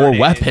money for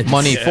weapons?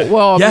 Money for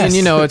I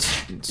mean,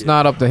 it's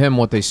not up to him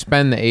what they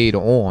spend the aid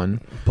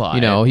on.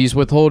 But he's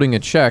withholding a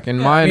check.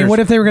 And what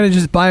if they were going to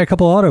just buy a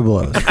couple auto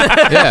blows?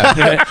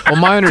 Yeah. Well,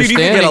 my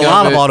understanding, you can get a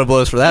lot of auto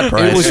blows for that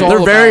price.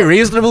 They're very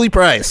reasonably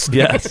priced.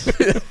 Yes.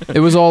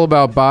 It was all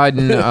about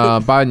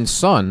Biden's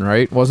son,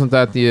 right? Wasn't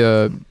that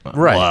the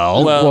right?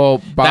 Well,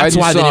 Biden's that's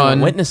why son, they didn't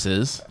want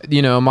witnesses.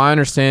 My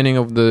understanding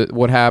of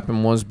what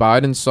happened was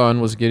Biden's son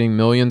was getting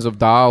millions of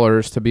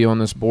dollars to be on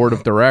this board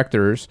of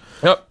directors.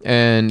 Yep.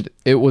 And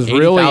it was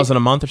 $80,000 a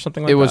month or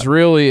something like that. It was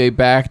really a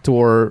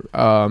backdoor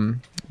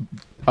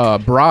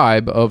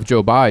bribe of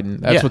Joe Biden.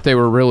 That's what they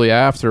were really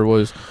after,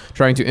 was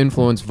trying to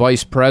influence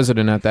Vice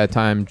President at that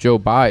time, Joe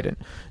Biden.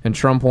 And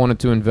Trump wanted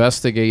to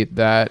investigate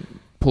that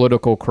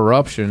political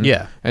corruption.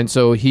 Yeah. And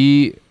so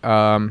he,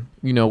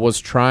 was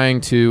trying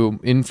to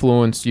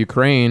influence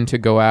Ukraine to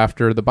go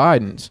after the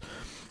Bidens.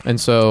 And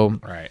so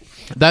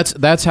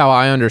that's how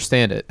I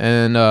understand it.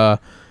 And,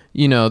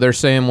 they're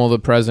saying, well, the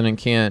president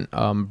can't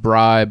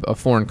bribe a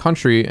foreign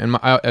country. And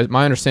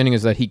my understanding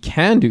is that he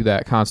can do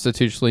that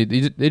constitutionally.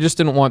 They just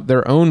didn't want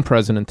their own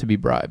president to be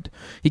bribed.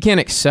 He can't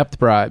accept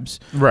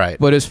bribes. Right.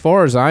 But as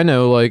far as I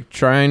know,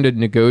 trying to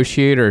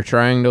negotiate or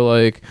trying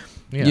to,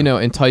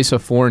 entice a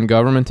foreign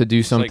government to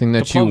do something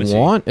that diplomacy. You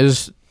want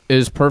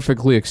is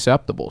perfectly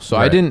acceptable. So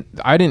I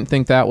didn't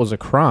think that was a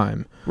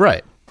crime.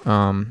 Right.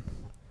 And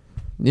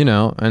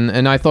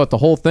I thought the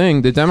whole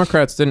thing, the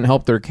Democrats didn't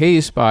help their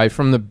case by,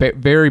 from the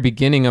very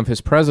beginning of his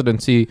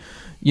presidency,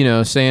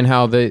 saying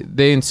how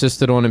they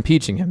insisted on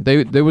impeaching him.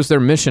 They was their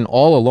mission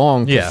all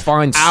along to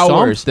find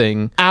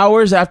something.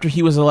 Hours after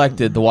he was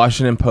elected, the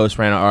Washington Post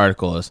ran an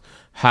article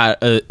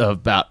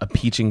about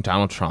impeaching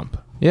Donald Trump.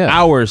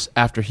 hours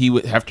after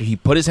he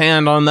put his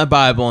hand on the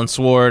Bible and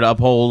swore to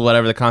uphold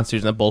whatever the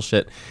Constitution, that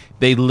bullshit.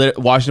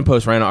 Washington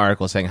Post ran an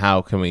article saying,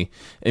 how can we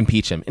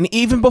impeach him? And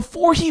even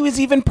before he was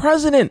even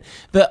president,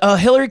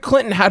 Hillary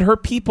Clinton had her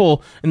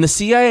people in the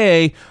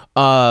CIA,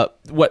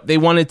 what they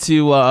wanted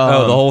to...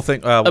 the whole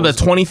thing...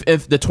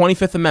 the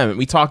 25th Amendment.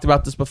 We talked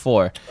about this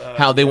before.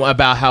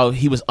 About how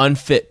he was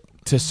unfit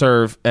to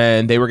serve,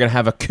 and they were going to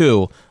have a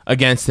coup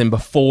against him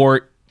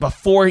before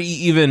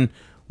he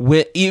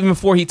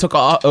before he took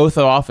oath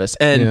of office.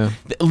 And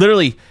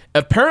literally...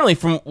 Apparently,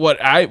 from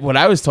what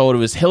I was told, it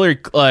was Hillary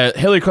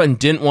Clinton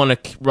didn't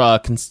want to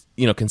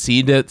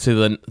concede it to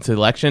the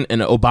election,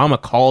 and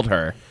Obama called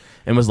her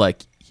and was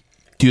like,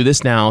 "Do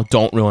this now.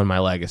 Don't ruin my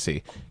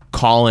legacy.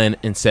 Call in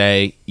and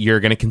say you're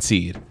going to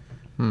concede."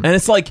 And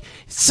it's like,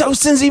 so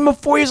since even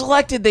before he was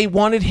elected, they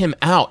wanted him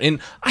out. And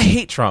I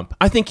hate Trump.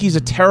 I think he's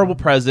a terrible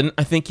president.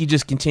 I think he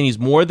just continues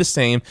more of the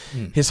same.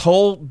 His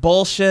whole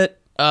bullshit.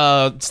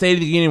 State of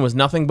the Union was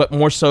nothing but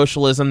more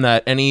socialism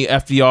that any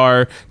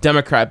FDR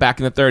Democrat back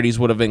in the 30s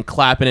would have been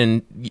clapping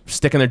and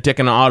sticking their dick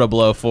in an auto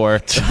blow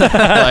for.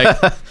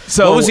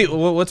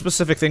 What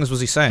specific things was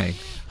he saying?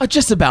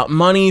 Just about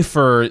money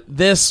for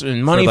this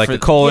and money for the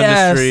coal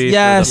industry, for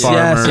the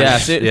farmers.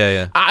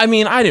 Yes. I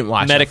mean, I didn't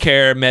watch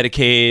Medicare,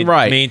 Medicaid,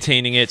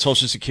 maintaining it,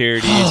 Social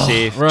Security,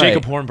 safe. Right.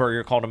 Jacob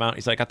Hornberger called him out.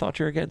 He's like, I thought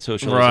you were against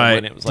socialism. Right.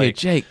 And it was like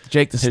Jake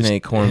the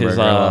Snake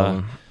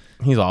Hornberger.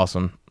 He's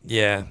awesome.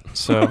 Yeah,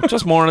 so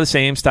just more of the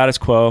same status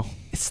quo.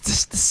 It's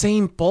just the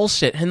same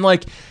bullshit. And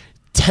like,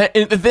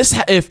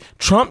 if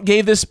Trump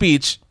gave this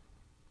speech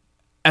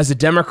as a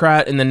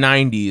Democrat in the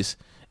 90s,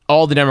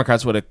 all the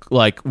Democrats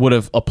would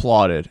have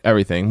applauded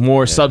everything.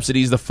 More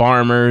subsidies to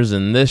farmers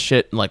and this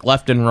shit, like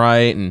left and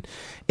right, and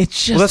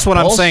it's just. Well, that's what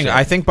bullshit. I'm saying.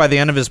 I think by the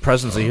end of his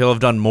presidency, he'll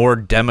have done more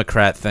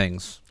Democrat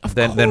things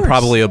than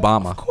probably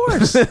Obama. Of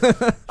course,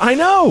 I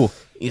know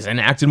he's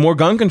enacted more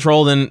gun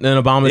control than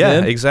Obama did.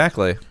 Yeah,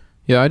 exactly.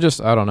 Yeah, I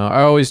don't know.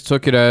 I always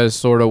took it as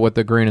sort of with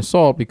a grain of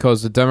salt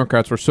because the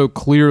Democrats were so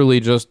clearly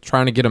just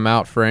trying to get him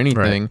out for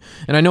anything. Right.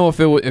 And I know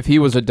if he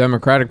was a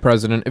Democratic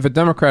president, if a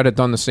Democrat had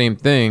done the same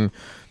thing,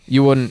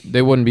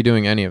 they wouldn't be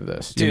doing any of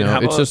this. Dude,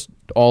 it's just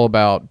all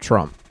about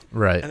Trump.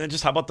 Right. And then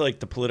just how about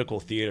the political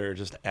theater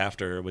just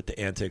after with the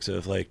antics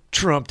of like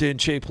Trump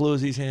didn't shake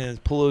Pelosi's hands,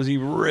 Pelosi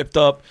ripped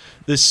up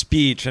the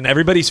speech, and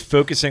everybody's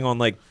focusing on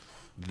like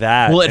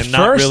that and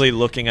not really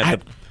looking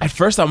at At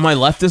first, my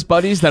leftist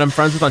buddies that I'm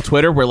friends with on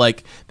Twitter were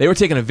like, they were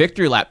taking a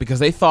victory lap because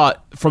they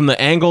thought from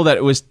the angle that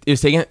it was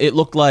taken, it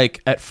looked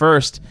like at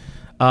first,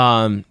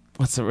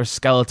 what's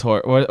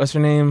Skeletor? What's her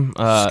name?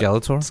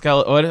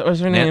 Skeletor?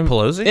 What's her name?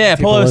 Pelosi? Yeah,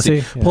 Pelosi.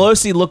 Yeah.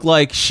 Pelosi looked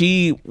like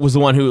she was the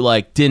one who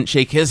like didn't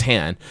shake his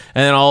hand,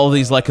 and then all of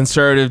these like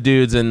conservative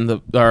dudes in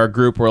our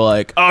group were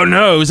like, "Oh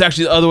no, it was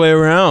actually the other way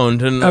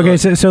around." And okay,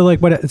 so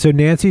like what? So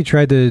Nancy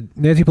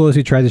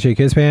Pelosi tried to shake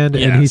his hand,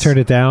 and he turned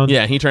it down.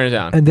 Yeah, he turned it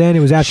down. And then it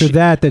was after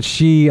that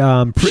she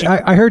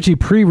I heard she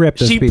pre-ripped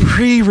the speech. She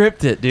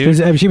pre-ripped it,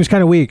 dude. She was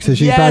kind of weak, so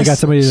she probably got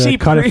somebody to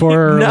cut it for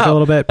her a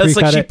little bit. It's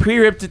like she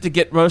pre-ripped it to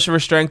get most of her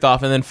strength off,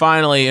 and then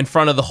finally, in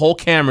front of the whole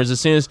cameras, as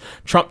soon as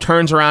Trump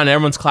turns around and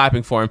everyone's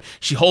clapping for him,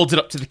 she holds it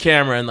up to the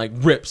camera and like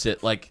rips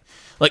it, like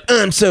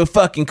I'm so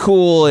fucking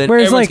cool, and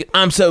everyone's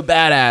I'm so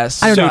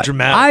badass. I don't know.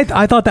 Dramatic.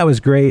 I thought that was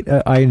great.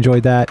 I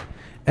enjoyed that.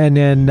 And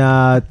then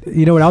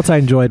you know what else I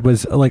enjoyed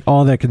was like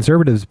all the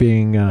conservatives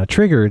being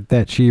triggered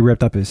that she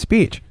ripped up his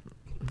speech.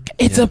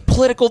 It's a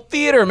political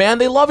theater, man.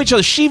 They love each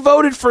other. She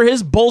voted for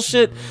his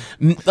bullshit.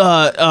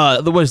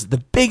 Was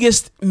the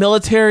biggest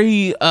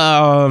military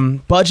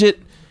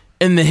budget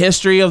in the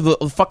history of the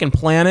fucking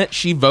planet.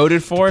 She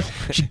voted for.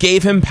 She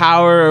gave him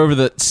power over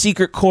the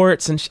secret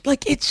courts, and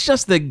it's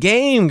just the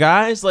game,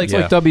 guys. Like, it's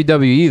like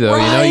WWE, though.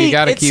 Right? You know, you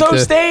got to keep so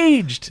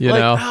staged. You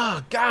know,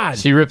 oh god,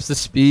 she rips the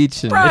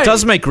speech. And It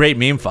does make great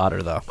meme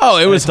fodder, though. Oh,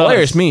 it was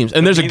hilarious memes,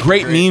 and there's a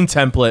great meme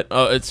template.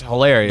 Oh, it's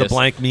hilarious. The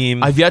blank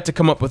meme. I've yet to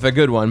come up with a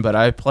good one, but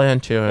I plan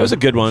to. It was a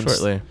good one.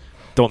 Shortly.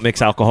 Don't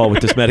mix alcohol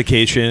with this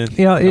medication.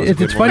 You know,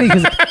 it's funny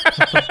because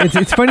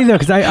it's funny though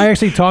because I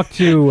actually talked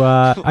to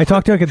a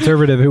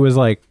conservative who was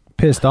like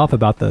pissed off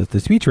about the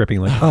speech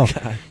ripping, like, oh,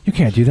 you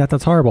can't do that,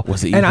 that's horrible.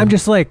 Was it? And I'm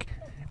just like,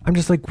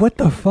 what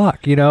the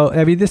fuck, you know?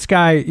 I mean, this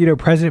guy, you know,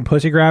 President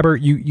Pussy Grabber,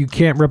 you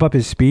can't rip up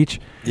his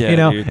speech. Yeah, you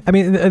know, dude. I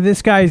mean,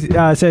 this guy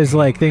says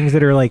like things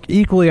that are like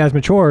equally as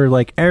mature,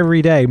 like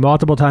every day,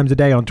 multiple times a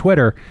day on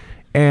Twitter.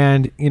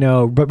 And, you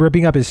know, but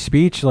ripping up his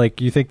speech,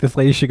 like, you think this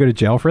lady should go to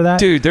jail for that?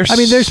 Dude, there's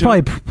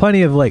probably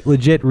plenty of, like,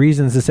 legit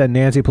reasons to send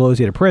Nancy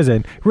Pelosi to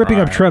prison. Ripping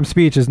up Trump's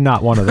speech is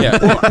not one of them.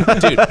 Yeah.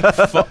 Dude,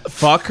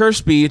 fuck her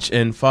speech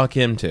and fuck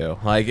him, too.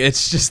 Like,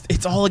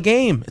 it's all a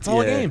game. It's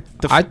all a game.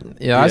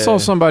 I saw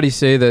somebody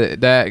say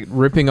that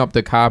ripping up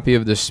the copy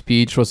of the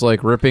speech was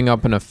like ripping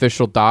up an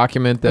official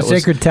document that was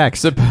sacred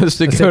text supposed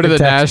to go to the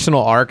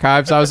National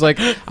Archives. I was like,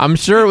 I'm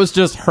sure it was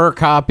just her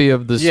copy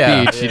of the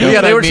speech. You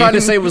know they were trying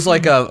to say it was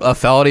like a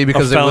felony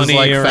because it was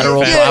like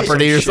federal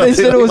property or something.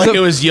 They said it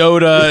was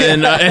Yoda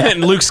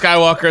and Luke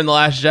Skywalker in The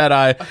Last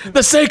Jedi.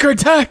 The sacred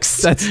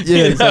text.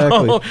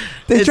 Exactly.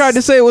 They tried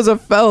to say it was a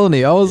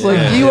felony. I was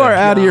like, you are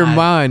out of your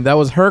mind. That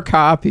was her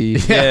copy.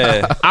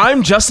 Yeah.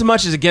 I'm just as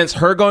much as against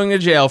her going to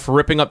jail for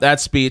ripping up that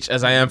speech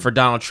as I am for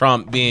Donald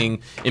Trump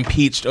being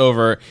impeached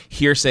over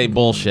hearsay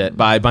bullshit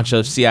by a bunch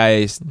of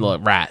CIA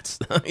rats.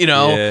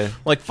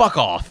 Like fuck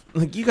off.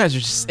 Like you guys are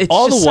just such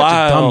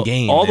a dumb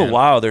game. All the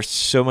while, there's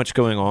so much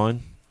going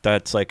on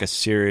that's like a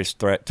serious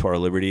threat to our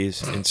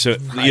liberties, and so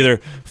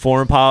either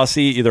foreign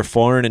policy, either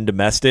foreign and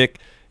domestic.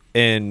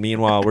 And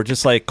meanwhile, we're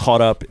just like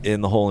caught up in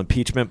the whole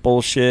impeachment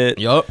bullshit.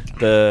 Yup.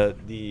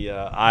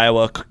 The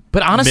Iowa.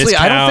 But honestly, miscount.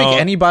 I don't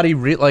think anybody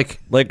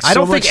I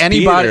don't think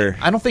anybody. Theater.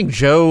 I don't think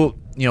Joe,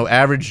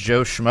 average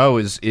Joe Schmo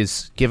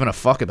is giving a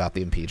fuck about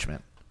the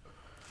impeachment.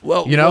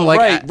 Well,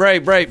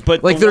 right.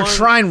 But they're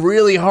trying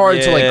really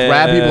hard to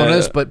grab people in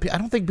this, but I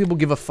don't think people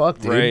give a fuck,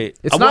 dude. Right.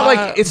 It's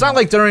not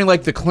like during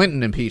like the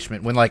Clinton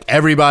impeachment when like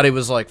everybody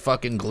was like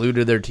fucking glued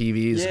to their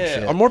TVs. And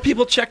shit. Are more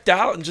people checked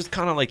out and just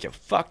kind of like,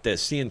 fuck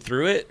this, seeing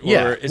through it?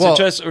 Or is it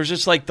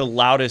just like the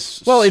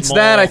loudest? Well, it's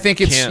that. I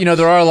think it's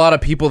there are a lot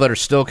of people that are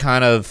still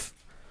kind of.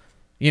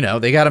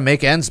 They got to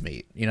make ends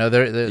meet.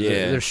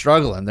 They're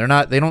struggling.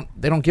 They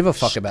don't give a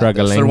fuck about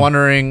this. They're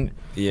wondering,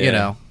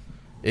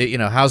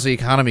 how's the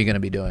economy going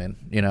to be doing?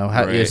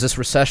 Is this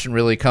recession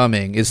really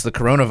coming? Is the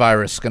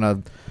coronavirus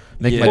going to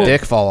make my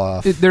dick fall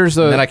off? And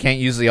then I can't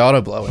use the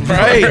auto blow.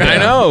 Right, I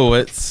know.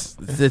 It's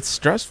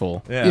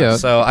stressful. Yeah.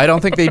 So I don't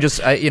think they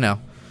just, and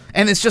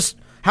it's just,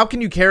 how can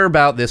you care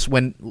about this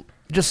when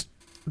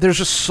there's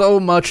just so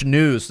much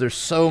news. There's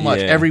so much.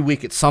 Every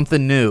week it's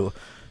something new.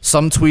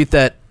 Some tweet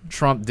that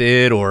Trump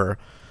did, or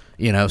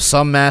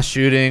some mass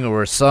shooting,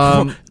 or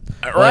some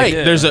right.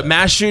 There's a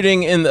mass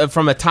shooting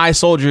from a Thai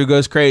soldier who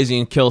goes crazy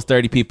and kills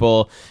 30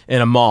 people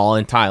in a mall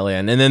in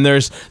Thailand, and then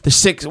there's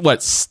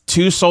the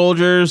 2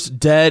 soldiers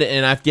dead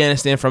in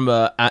Afghanistan from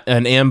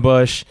an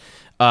ambush.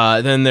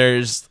 Then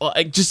there's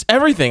just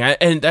everything,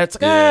 and that's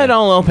I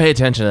don't pay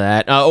attention to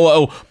that.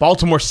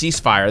 Baltimore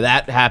ceasefire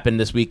that happened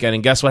this weekend,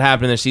 and guess what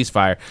happened in the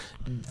ceasefire?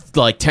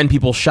 Like 10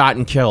 people shot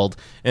and killed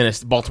in a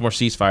Baltimore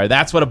ceasefire.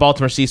 That's what a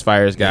Baltimore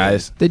ceasefire is,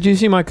 guys. Did you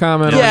see my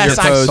comment? Yes,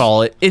 on your post? I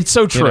saw it. It's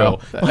so true.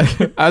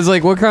 I was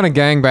like, what kind of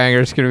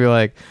gangbangers could be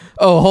like?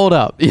 Oh, hold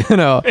up, right?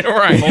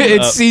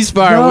 It's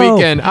ceasefire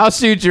weekend. I'll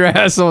shoot your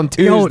ass on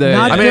Tuesday.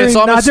 It's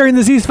almost, not during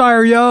the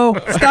ceasefire, yo.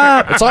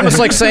 Stop. It's almost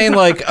like saying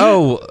like,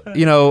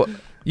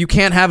 you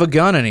can't have a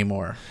gun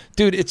anymore.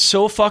 Dude, it's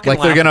so fucking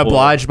like they're going to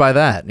oblige by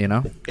that,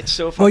 It's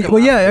so fucking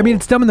well, yeah, I mean,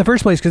 it's dumb in the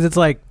first place because it's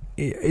like,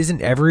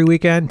 isn't every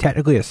weekend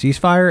technically a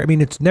ceasefire? I mean,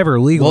 it's never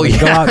legal to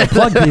go out and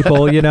plug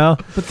people,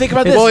 But think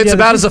about this. Well, it's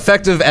about as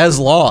effective as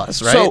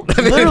laws, right? So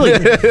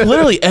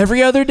literally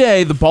every other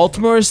day, the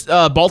Baltimore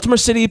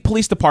City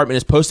Police Department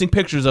is posting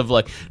pictures of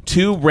like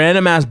 2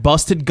 random ass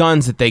busted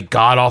guns that they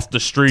got off the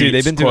street. Dude,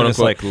 they've been doing this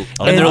like, and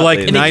they're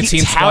like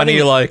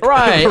 1920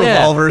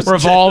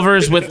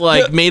 revolvers with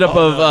like made up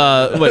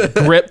of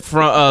grip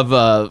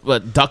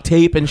of duct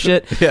tape and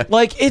shit. Yeah.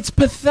 Like it's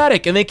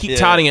pathetic, and they keep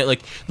touting it.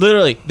 Like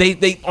literally,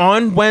 they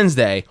on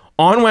Wednesday,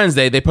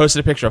 they posted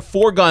a picture of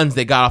 4 guns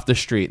they got off the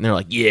street, and they're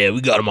like, "Yeah,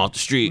 we got them off the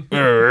street."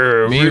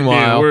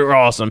 Meanwhile, we're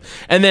awesome.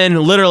 And then,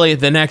 literally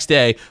the next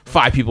day,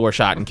 5 people were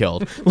shot and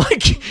killed.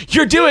 Like,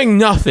 you're doing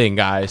nothing,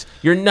 guys.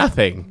 You're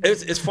nothing.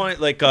 It's funny.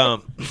 Like, I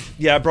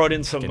brought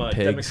in some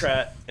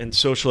Democrat and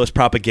socialist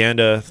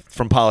propaganda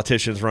from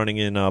politicians running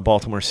in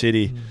Baltimore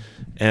City.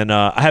 And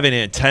I have an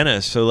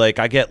antenna, so like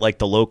I get like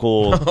the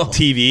local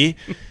TV.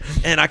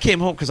 And I came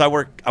home because I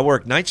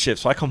work night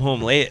shift, so I come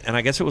home late. And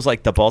I guess it was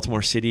like the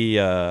Baltimore City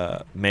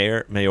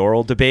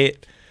mayoral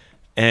debate.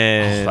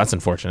 And that's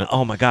unfortunate.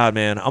 Oh my god,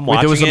 man! I'm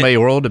watching. There was a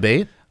mayoral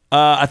debate.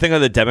 I think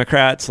of the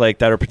Democrats like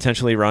that are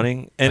potentially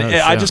running, and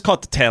I just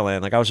caught the tail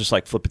end. Like I was just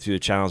like flipping through the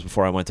channels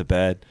before I went to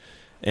bed,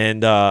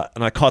 and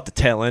I caught the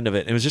tail end of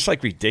it. It was just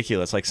like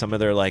ridiculous. Like some of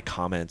their like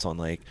comments on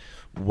like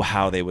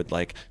how they would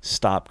like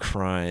stop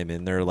crime,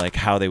 and they're like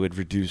how they would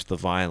reduce the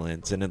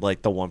violence. And then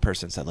like the one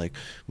person said like,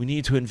 we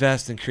need to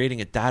invest in creating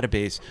a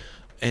database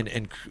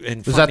and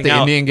was that the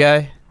Indian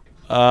guy?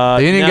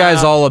 The Indian guy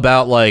is all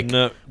about like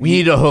we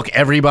need to hook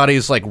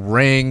everybody's like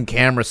Ring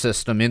camera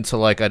system into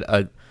like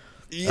a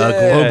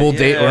global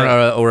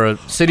data or a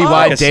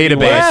citywide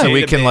database, so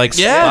we can like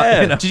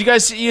Did you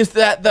guys see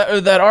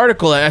that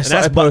article that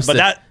I posted?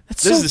 But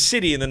this is the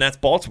city, and then that's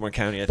Baltimore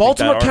County.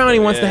 Baltimore County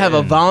wants to have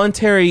a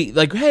voluntary,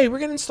 like, hey, we're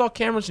going to install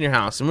cameras in your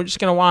house, and we're just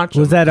going to watch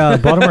them. Was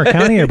that Baltimore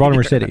County or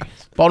Baltimore City?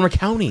 Baltimore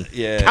County.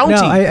 Yeah. County.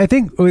 No, I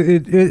think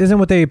it isn't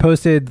what they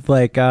posted.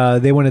 Like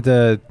they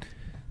wanted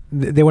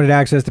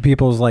access to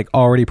people's like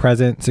already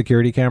present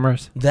security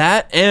cameras.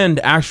 That and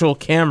actual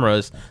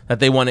cameras that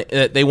they want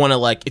to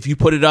like. If you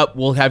put it up,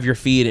 we'll have your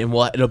feed, and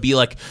it'll be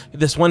like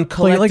this one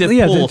collective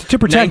pool to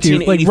protect you.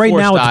 Like right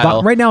now,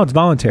 it's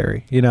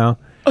voluntary.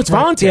 Oh, it's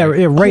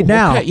voluntary. Yeah, right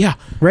now. Okay, yeah,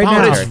 right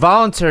now. It's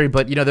voluntary,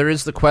 but there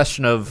is the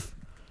question of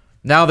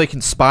now they can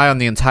spy on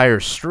the entire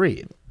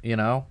street. You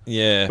know,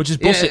 which is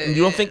bullshit. And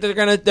you don't think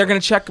that they're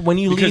gonna check when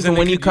you leave and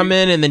when you come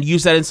in, and then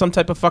use that in some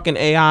type of fucking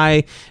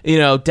AI,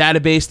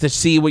 database to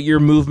see what your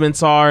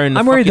movements are? And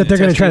I'm worried that they're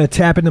gonna try to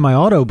tap into my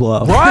auto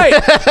blow. Right?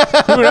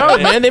 Who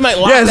knows, man? They might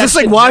lock is this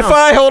like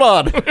Wi-Fi? Hold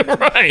on.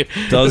 Right?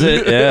 Does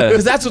it? Yeah.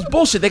 Because that's what's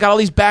bullshit. They got all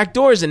these back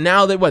doors, and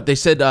now they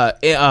said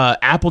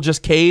Apple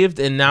just caved,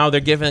 and now they're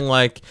giving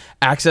like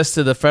access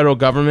to the federal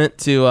government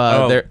to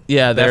their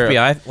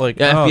FBI,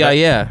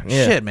 FBI.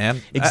 Shit,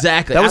 man.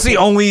 Exactly. That was the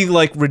only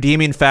like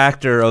redeeming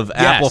factor of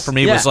Apple for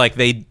me was like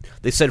they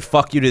said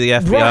fuck you to the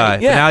FBI. Right,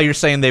 But now you're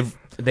saying they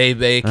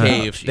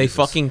caved. They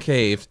fucking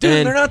caved. Dude,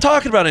 And they're not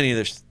talking about any of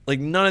this. Like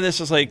none of this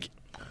is like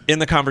in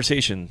the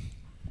conversation.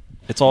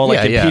 It's all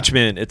like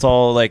impeachment. It's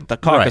all like the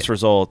caucus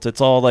results.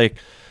 It's all like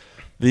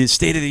the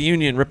State of the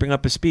Union ripping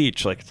up his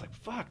speech. Like, it's like,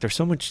 fuck, there's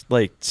so much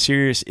like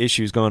serious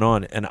issues going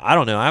on. And I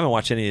don't know. I haven't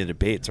watched any of the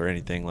debates or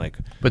anything. Like,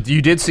 but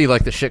you did see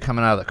like the shit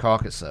coming out of the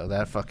caucus though.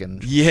 That fucking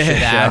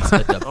that's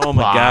like a oh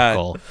my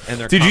god.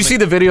 And did you see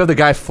the video of the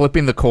guy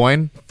flipping the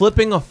coin?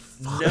 Flipping a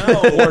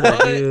order,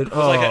 dude. It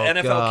was like an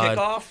NFL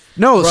kickoff.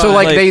 No, so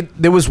like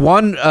there was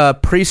one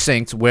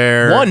precinct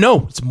where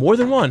No, it's more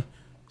than one.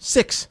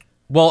 6.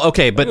 Well,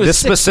 okay, but this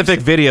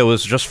specific video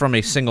was just from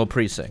a single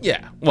precinct.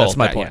 Yeah, well, that's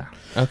my point.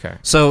 Yeah. Okay.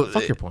 So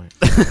fuck your point.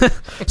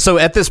 So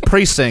at this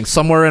precinct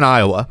somewhere in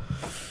Iowa,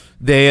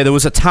 there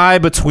was a tie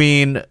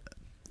between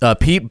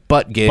Pete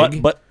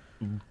Buttigieg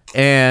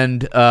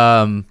and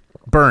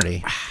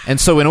Bernie, and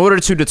so in order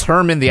to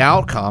determine the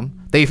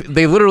outcome, they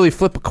literally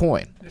flip a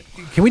coin.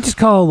 Can we just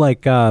call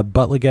like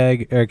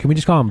Buttigieg, or can we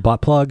just call him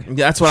Butt Plug?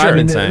 That's what I've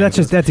been saying.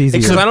 That's easy.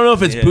 Because I don't know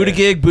if it's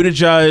Buttigieg,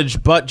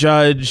 Buttigieg, Butt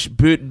Judge,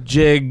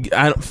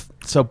 Buttigieg.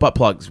 So butt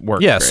plugs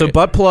work. Yeah. Great. So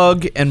butt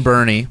plug and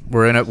Bernie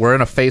were in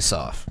a face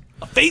off.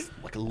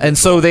 And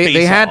so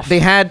they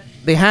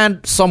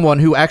had someone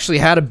who actually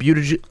had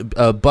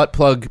a butt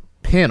plug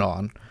pin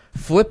on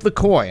flip the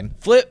coin.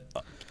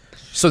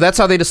 So that's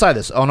how they decide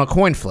this, on a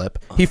coin flip.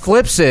 He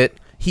flips it.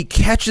 He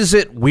catches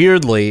it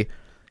weirdly.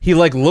 He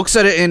like looks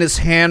at it in his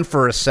hand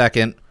for a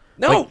second.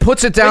 No,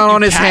 puts it down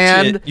on his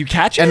hand. You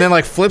catch it, and then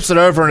like flips it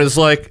over and is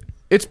like,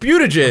 "It's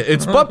Buttigieg.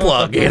 It's butt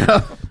plug." You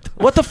know.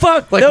 What the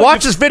fuck? Like,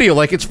 watch this video.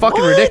 Like, it's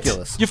fucking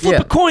ridiculous. You flip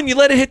a coin, you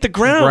let it hit the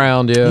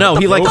ground. No,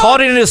 he like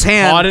caught it in his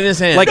hand.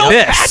 Like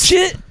this. Catch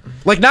it.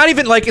 Like, not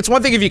even like, it's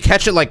one thing if you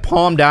catch it like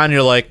palm down,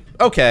 you're like,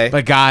 okay.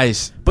 But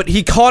guys. But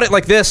he caught it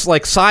like this,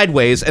 like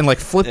sideways, and like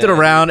flipped it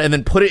around, and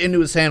then put it into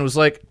his hand. Was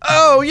like,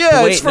 oh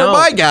yeah, it's for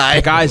my guy.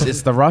 But guys,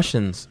 it's the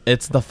Russians.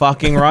 It's the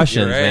fucking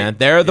Russians, man.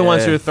 They're the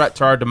ones who are a threat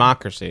to our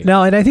democracy.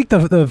 No, and I think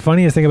the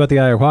funniest thing about the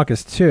Iowa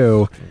caucus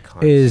too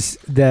is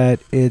that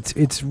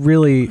it's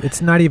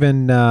not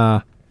even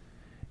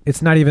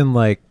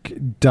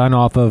like done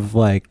off of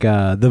like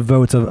the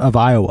votes of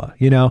Iowa.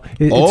 You know,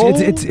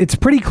 it's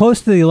pretty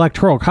close to the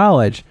Electoral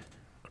College.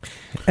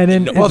 And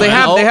then they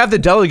have the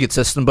delegate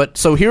system, but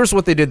so here's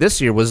what they did this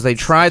year was they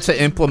tried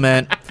to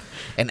implement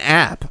an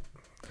app.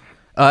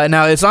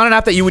 Now it's not an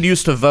app that you would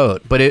use to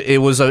vote, but it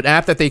was an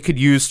app that they could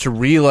use to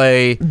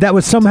relay that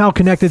was somehow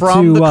connected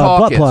to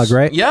butt plug,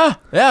 right? Yeah.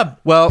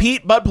 Well,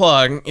 Pete butt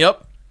plug.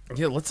 Yep.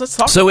 Yeah, let's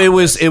talk. So it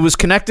was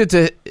connected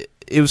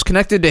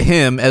to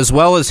him as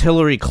well as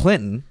Hillary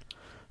Clinton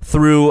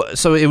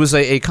so it was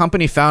a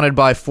company founded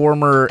by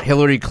former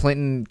Hillary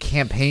Clinton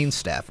campaign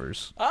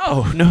staffers.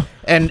 Oh no!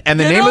 And the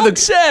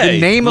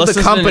name of the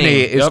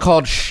company is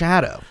called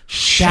Shadow.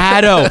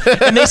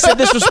 And they said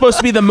this was supposed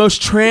to be the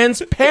most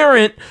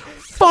transparent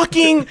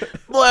fucking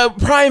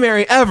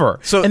primary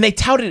ever. And they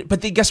touted it, but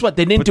guess what?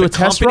 They didn't do a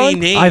test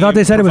run. I thought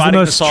they said it was the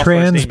most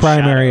trans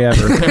primary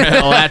ever.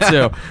 Well, that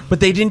too. But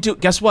they didn't do.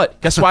 Guess what?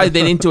 Guess why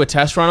they didn't do a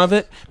test run of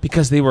it?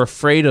 Because they were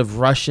afraid of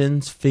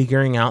Russians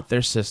figuring out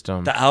their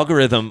system, the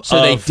algorithm. So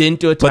they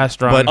didn't do a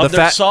test run of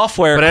their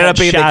software. But it ended up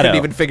being Shadow. they couldn't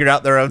even figure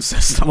out their own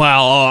system.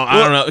 Well, I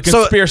don't know.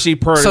 Conspiracy.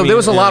 So there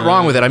was a lot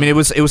wrong with it. I mean,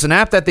 it was an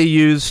app that they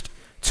used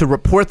to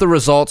report the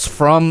results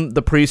from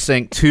the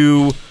precinct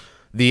to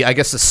the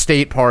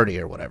state party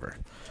or whatever.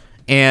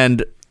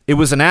 And it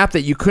was an app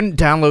that you couldn't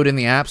download in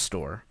the App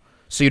Store.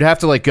 So you'd have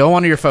to like go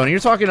onto your phone. And you're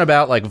talking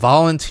about like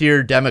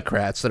volunteer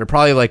Democrats that are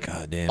probably like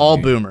all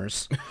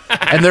boomers.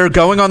 And they're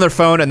going on their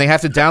phone and they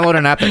have to download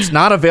an app that's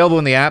not available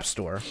in the App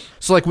Store.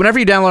 So like whenever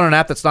you download an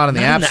app that's not in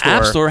the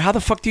App Store, how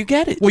the fuck do you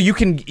get it? Well, you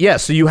can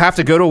so you have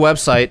to go to a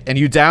website and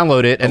you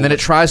download it and then it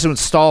tries to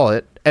install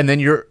it and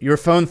then your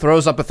phone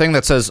throws up a thing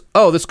that says,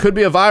 "Oh, this could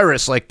be a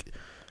virus." Like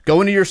go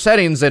into your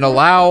settings and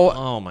allow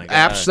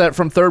apps that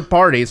from third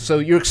parties. So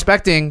you're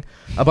expecting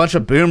a bunch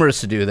of boomers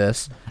to do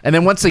this, and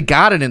then once they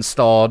got it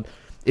installed,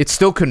 it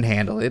still couldn't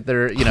handle it.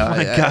 Their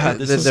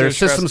their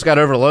systems got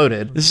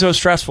overloaded. This is so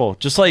stressful.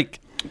 Just like,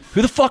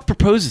 who the fuck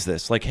proposes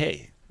this? Like,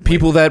 hey,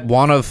 people that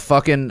want to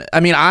fucking. I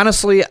mean,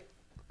 honestly,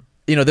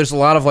 there's a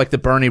lot of like the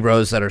Bernie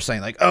bros that are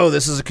saying like, oh,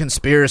 this is a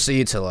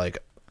conspiracy to like,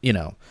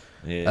 screw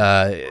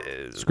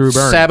Bernie,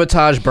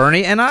 sabotage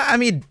Bernie, and I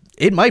mean.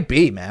 It might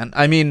be, man.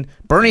 I mean,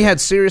 Bernie had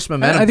serious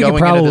momentum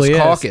going into this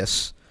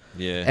caucus.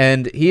 Yeah.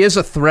 And he is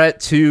a threat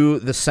to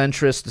the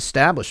centrist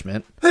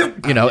establishment,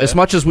 as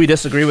much as we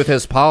disagree with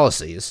his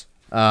policies.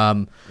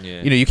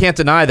 You can't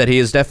deny that he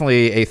is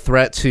definitely a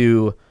threat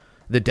to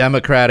the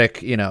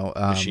Democratic,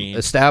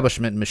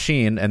 establishment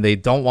machine, and they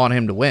don't want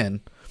him to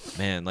win.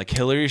 Man, like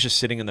Hillary's just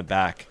sitting in the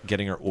back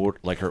getting her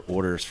her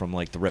orders from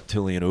like the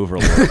reptilian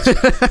overlords,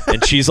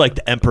 and she's like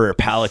the Emperor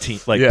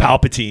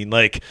Palpatine,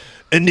 like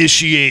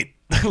initiate,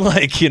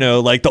 like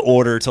the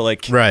order to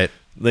like all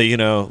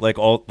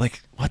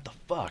like what the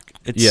fuck?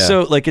 It's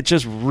so like it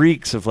just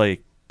reeks of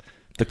like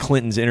the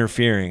Clintons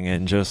interfering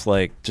and just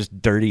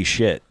dirty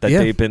shit that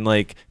they've been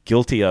like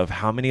guilty of.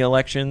 How many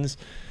elections?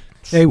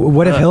 Hey,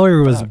 what if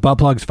Hillary was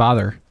Buttplug's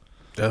father?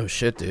 Oh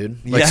shit,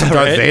 dude! Like some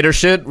Darth Vader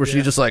shit, where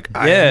she's just like,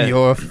 "I am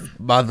your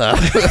mother."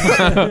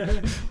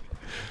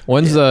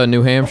 When's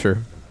New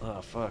Hampshire?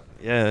 Oh fuck!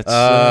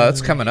 Yeah,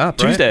 it's coming up.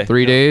 Tuesday. Right?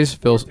 3 days.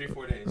 Phil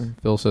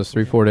says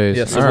 3-4 days.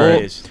 Yes, all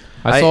right.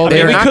 I saw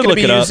they're not going to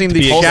be using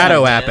the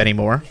Shadow app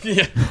anymore.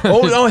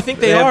 Oh, I think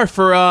they are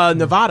for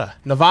Nevada.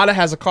 Nevada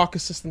has a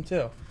caucus system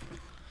too.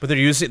 But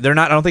they're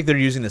not. I don't think they're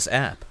using this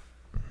app.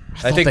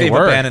 I think they've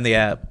abandoned the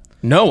app.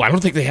 No, I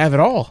don't think they have it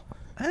all.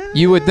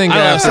 You would think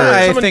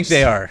I think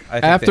they are.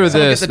 After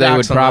this, they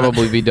would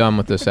probably be done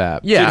with this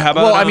app. Yeah. Dude, how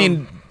about, I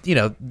mean,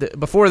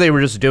 before they were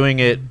just doing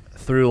it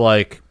through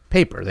like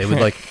paper. They would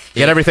like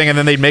get everything, and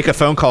then they'd make a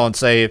phone call and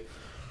say,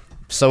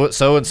 so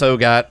and so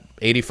got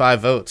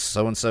 85 votes.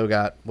 So and so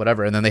got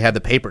whatever, and then they had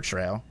the paper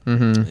trail.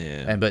 Mm-hmm.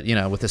 Yeah. But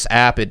with this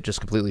app, it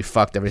just completely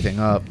fucked everything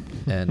up.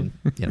 And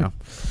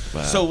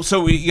Wow.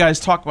 So you guys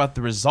talk about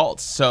the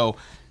results. So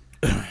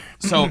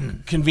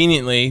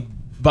conveniently,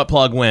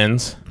 Buttplug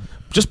wins.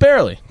 Just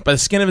barely, by the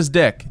skin of his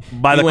dick.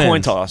 By the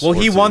coin toss. Well,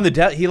 he won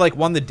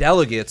won the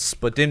delegates,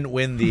 but didn't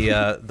win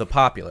the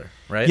popular,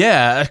 right?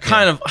 Yeah,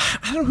 kind of.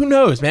 I don't know. Who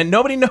knows, man?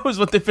 Nobody knows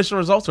what the official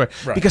results were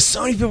because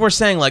so many people were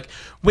saying, like,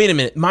 wait a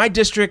minute, my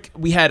district,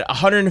 we had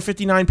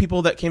 159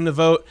 people that came to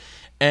vote,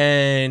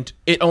 and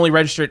it only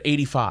registered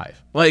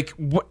 85. Like,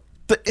 what?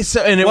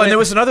 And there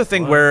was another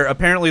thing where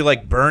apparently,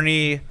 like,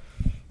 Bernie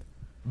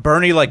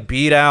like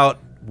beat out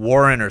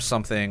Warren or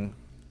something.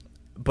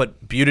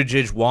 But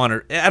Buttigieg won,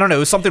 or I don't know. It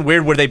was something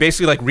weird where they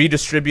basically like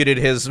redistributed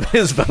his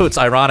votes.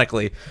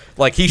 Ironically,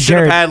 like he should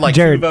have had like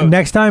Jared, 2 votes.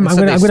 Next time, I'm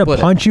gonna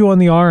punch you on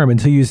the arm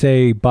until you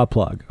say butt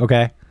plug.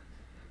 Okay.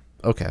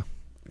 Okay.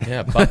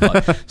 Yeah, butt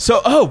plug. So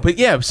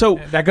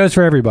that goes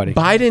for everybody.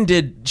 Biden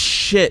did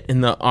shit in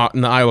the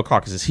Iowa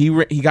caucuses. He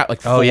got like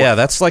 4. Oh yeah,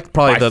 that's like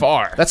probably by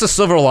far. That's a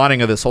silver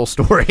lining of this whole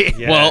story.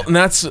 Yeah. Well, and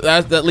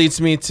that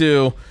leads me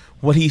to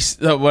what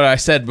I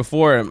said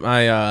before.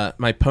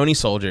 My pony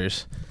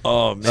soldiers.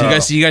 Oh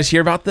man! So you guys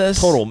hear about this?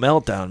 Total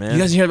meltdown, man.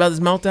 You guys hear about this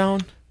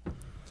meltdown?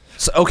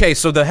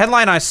 So the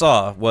headline I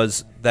saw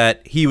was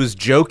that he was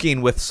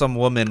joking with some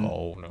woman.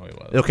 Oh no, he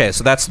wasn't. Okay,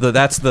 so that's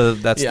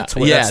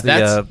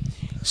the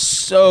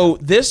So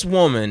this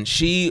woman,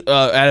 she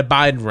at a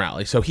Biden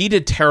rally. So he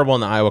did terrible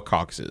in the Iowa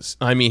caucuses.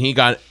 I mean, he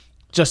got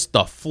just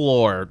the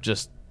floor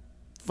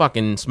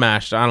fucking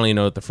smashed. I don't even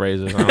know what the phrase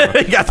is. He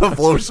got the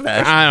floor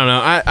smashed. I don't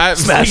know. I'm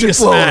smashing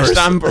smashed.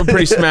 I'm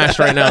pretty smashed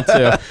right now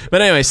too.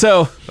 But anyway,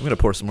 so I'm gonna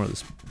pour some more of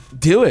this.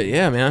 Do it,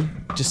 yeah,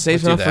 man. Just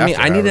save some for me.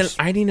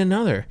 I need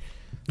another.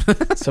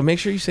 So make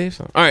sure you save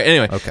some. All right.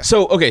 Anyway. Okay.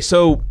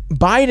 So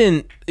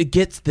Biden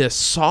gets this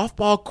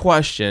softball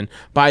question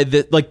by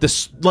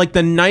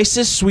the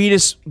nicest,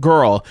 sweetest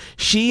girl.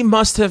 She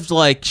must have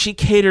she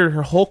catered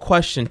her whole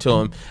question to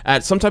him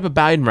at some type of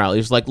Biden rally.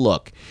 He was like,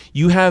 "Look,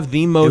 you have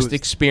the most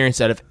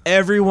experience out of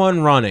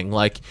everyone running.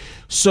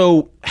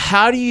 So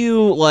how do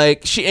you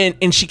she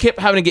and she kept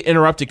having to get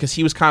interrupted because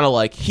he was kind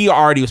of he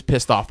already was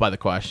pissed off by the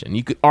question.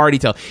 You could already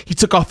tell. He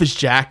took off his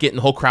jacket and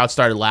the whole crowd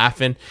started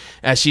laughing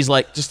as she's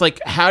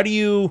how do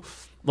you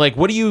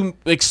how do you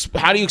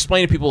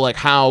explain to people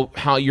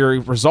how your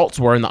results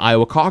were in the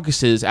Iowa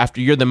caucuses after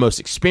you're the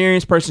most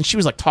experienced person? She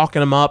was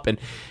talking him up and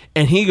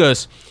he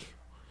goes,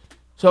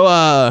 so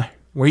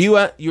were you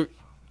at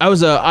I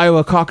was a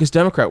Iowa caucus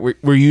Democrat.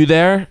 Were you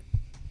there?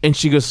 And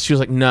she was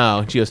like, no.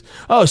 And she goes,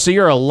 oh, so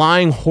you're a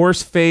lying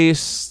horse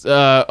face.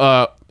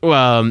 What?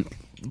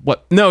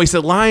 No, he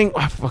said lying.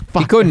 Oh, fuck,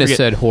 he couldn't have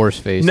said horse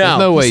face. No, there's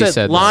no way he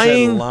said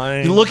lying.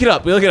 Look it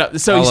up.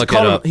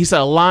 So he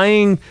said a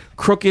lying,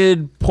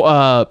 crooked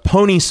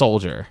pony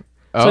soldier.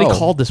 That's what he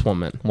called this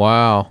woman.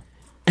 Wow.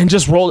 And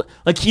just rolled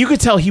you could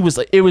tell he was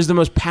it was the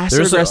most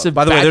passive aggressive.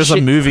 By the way, there's a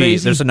movie.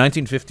 Crazy. There's a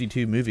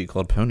 1952 movie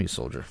called Pony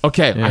Soldier.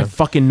 Okay, yeah. I have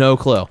fucking no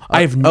clue.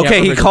 I have never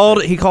he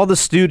called the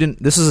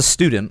student. This is a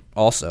student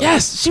also.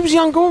 Yes, she was a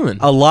young woman.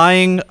 A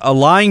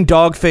lying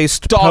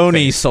dog-faced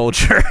pony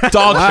soldier.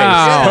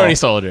 Dog-faced pony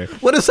soldier.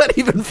 What does that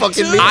even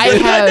fucking mean?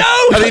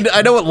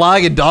 I know what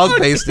lying and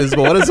dog-faced is,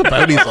 but what is a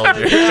pony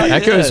soldier?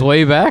 That goes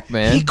way back,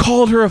 man. He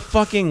called her a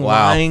fucking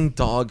lying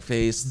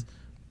dog-faced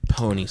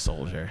pony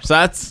soldier. So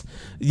that's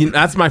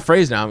my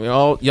phrase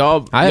now.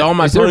 Y'all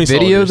my is there pony a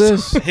video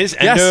soldiers. Of this? His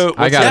endo.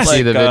 I gotta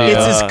see the video.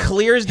 It's as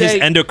clear as day.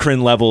 His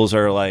endocrine levels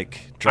are dropping.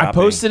 I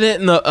posted it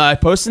in the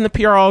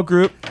PRL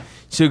group.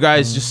 So you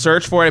guys just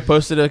search for it. I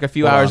posted it a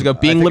few hours ago.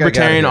 Being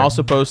Libertarian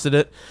also posted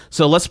it.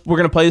 So we're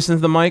gonna play this into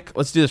the mic.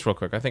 Let's do this real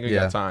quick. I think we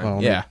got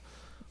time.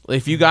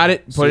 If you got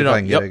it, put it on.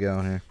 on. Get it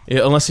going here.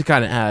 Yeah, unless you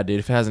got an ad, dude.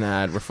 If it has an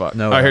ad, we're fucked.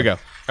 No. All right, here we go.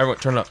 Everyone,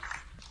 turn it up.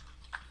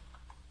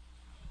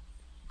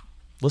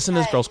 Listen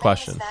to this girl's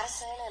question. My name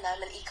is Madison, and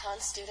I'm an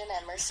econ student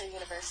at Mercer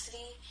University.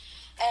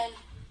 And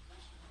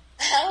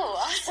oh,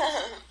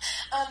 awesome!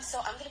 So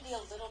I'm gonna be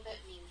a little bit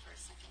mean for a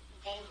second,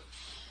 okay?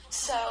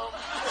 So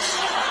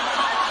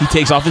he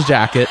takes off his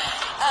jacket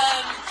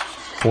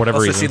for whatever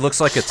reason. He looks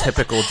like a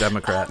typical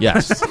Democrat.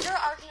 Yes. You're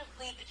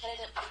arguably the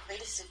candidate with the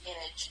greatest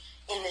advantage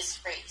in this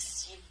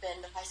race. You've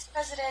been the vice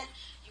president.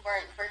 You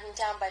weren't burdened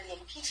down by the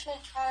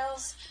impeachment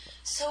trials.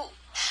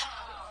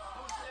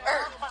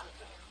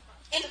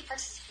 In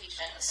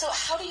participation. So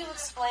how do you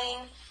explain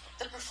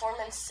the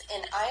performance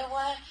in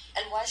Iowa,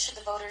 and why should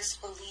the voters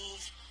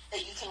believe that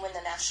you can win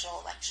the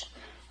national election?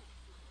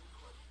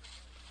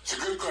 It's a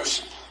good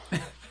question.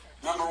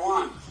 Number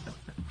one,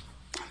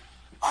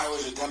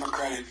 Iowa's a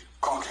Democratic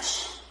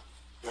caucus.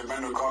 You ever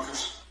been to a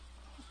caucus?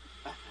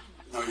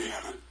 No, you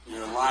haven't.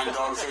 You're a lying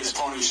dog-faced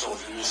pony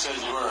soldier. You said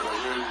you were,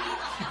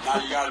 but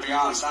now you got to be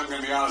honest. I'm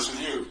going to be honest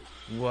with you.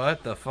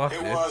 What the fuck?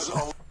 It was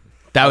a...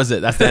 That was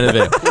it. That's the end of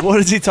it. What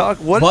does he talk?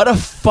 What a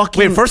fucking...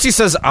 Wait, first he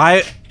says,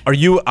 I'm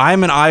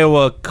an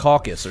Iowa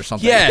caucus or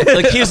something. Yeah,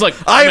 like he's like...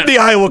 I am the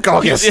Iowa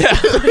caucus. Yeah,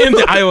 I'm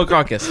the Iowa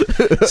caucus.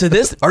 So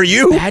this... Are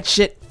you? That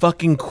shit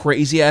fucking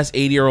crazy-ass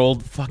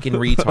 80-year-old fucking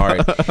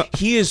retard.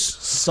 He is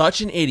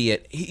such an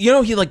idiot. He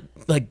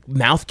like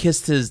mouth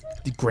kissed his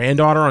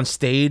granddaughter on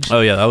stage. Oh,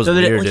 yeah, that was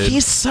weird, dude.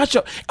 He's such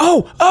a...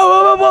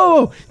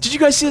 Oh. Did you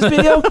guys see this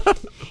video?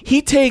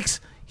 He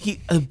takes...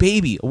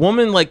 a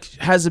woman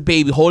has a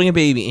baby, holding a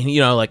baby, and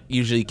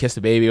usually kiss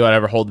the baby,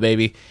 whatever, hold the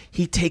baby.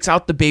 He takes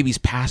out the baby's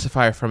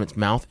pacifier from its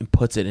mouth and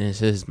puts it in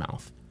his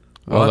mouth.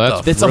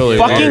 It's really a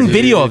fucking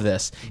video of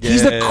this. Yeah.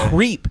 He's a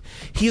creep.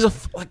 He's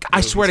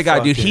I swear to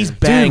God, dude, he's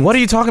banged. Dude, what are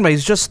you talking about?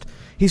 He's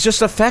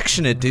just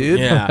affectionate, dude.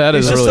 Yeah, that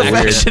is really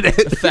affectionate.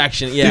 Weird.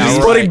 Affectionate, yeah. Dude,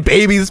 he's putting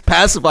babies'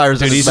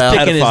 pacifiers in his mouth.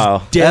 Sticking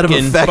his dick out of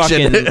in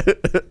affection.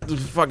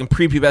 fucking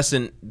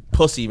prepubescent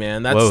pussy,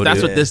 man.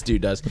 That's what this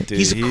dude does. Dude,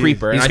 he's a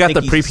creeper. He's got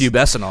the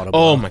prepubescent audible.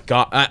 Oh my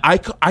God, I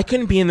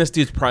couldn't be in this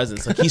dude's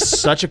presence. He's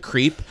such a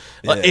creep.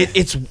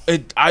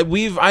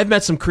 I've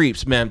met some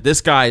creeps, man.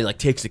 This guy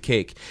takes the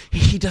cake.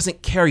 He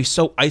doesn't care. He's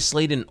so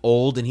isolated and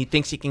old, and he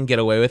thinks he can get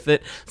away with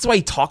it. That's why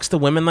he talks to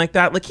women like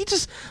that. He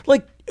just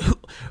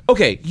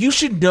okay, you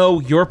should know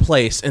your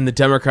place in the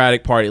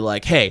Democratic Party.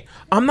 Hey,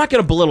 I'm not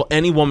going to belittle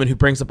any woman who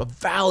brings up a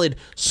valid,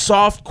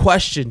 soft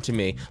question to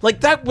me.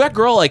 That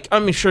girl,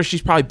 I'm sure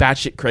she's probably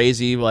batshit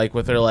crazy,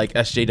 with her,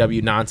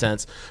 SJW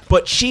nonsense.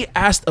 But she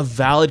asked a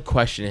valid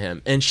question to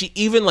him, and she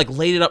even,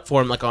 laid it up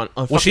for him, on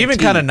well, she even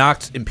kind of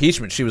knocked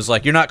impeachment. She was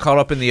like, you're not caught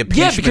up in the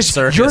impeachment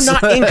circus. You're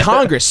not in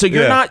Congress, so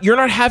you're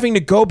not having to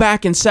go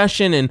back in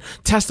session and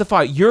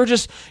testify. You're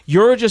just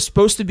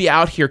supposed to be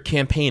out here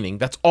campaigning.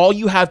 That's all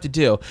you have to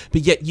do.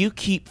 But yet you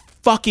keep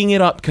fucking it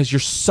up because you're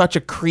such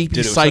a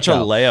creepy psycho. Such a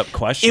layup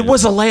question. It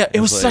was a layup. It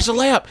was such a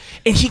layup,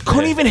 and he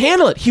couldn't even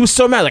handle it. He was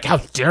so mad. How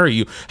dare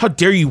you? How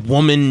dare you,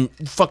 woman?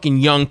 Fucking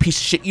young piece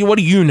of shit. What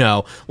do you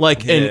know?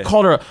 And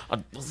called her a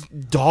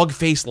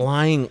dog-faced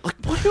lying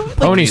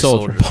pony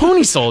soldier.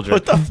 Pony soldier.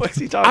 What the fuck is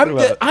he talking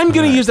about? I'm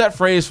gonna use that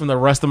phrase from the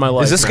rest of my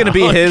life. Is this gonna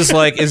be his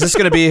Is this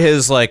gonna be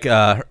his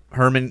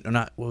Herman?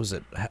 Not what was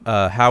it?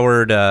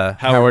 Howard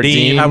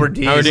Dean. Howard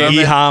Dean.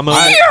 E-Hama.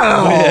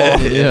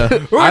 Yeah.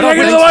 I don't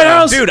get to the White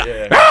House, dude.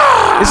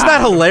 Isn't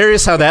that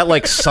hilarious how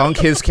that sunk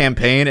his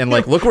campaign and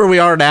look where we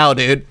are now,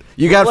 dude.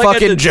 You got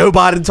fucking Joe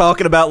Biden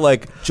talking about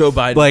Joe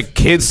Biden,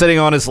 kids sitting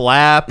on his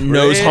lap,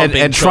 nose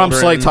humping, and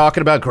Trump's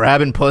talking about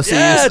grabbing pussies.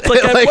 Yeah,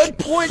 it's at what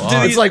point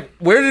did it's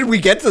where did we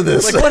get to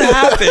this? What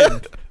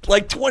happened?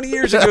 20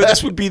 years ago,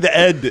 this would be the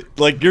end.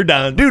 You're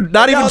done, dude.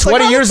 Not even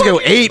 20 years ago.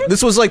 8.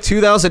 This was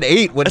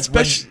 2008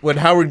 when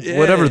Howard,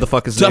 whatever the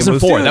fuck his name was.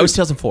 2004. That was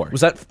 2004.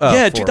 Was that?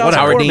 2004.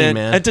 Howard Dean,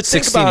 man. And to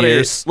think 16 about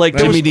years. it,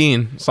 Jimmy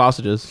Dean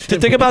sausages. To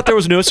think about, there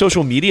was no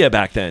social media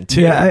back then,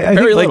 too. Yeah, I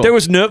think there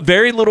was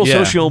very little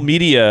social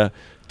media.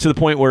 To the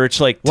point where it's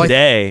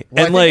today,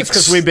 I think it's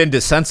because we've been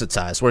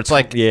desensitized. Where it's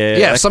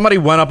if somebody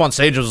went up on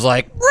stage and was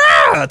like,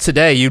 Rah!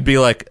 Today, you'd be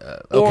like,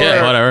 okay,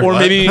 whatever. Or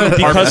maybe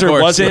because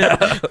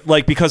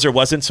there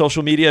wasn't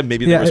social media,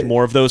 maybe there was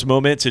more of those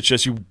moments. It's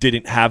just you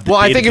didn't have the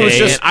I think it was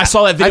just I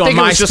saw that video. I think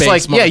it was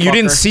just you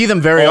didn't see them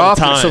very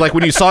often. So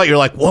when you saw it, you're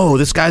like, whoa,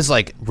 this guy's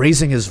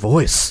raising his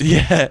voice.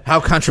 Yeah,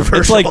 how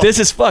controversial. It's this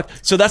is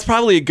fucked. So that's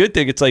probably a good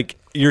thing. It's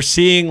you're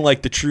seeing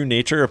the true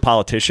nature of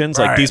politicians.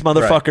 These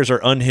motherfuckers are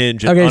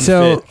unhinged and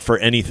unfit for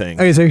anything.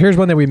 Okay, so here's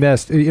one that we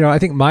missed. I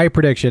think my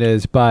prediction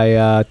is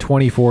by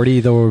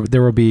 2040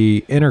 there will be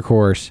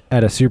intercourse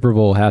at a Super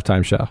Bowl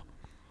halftime show.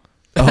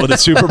 Oh, the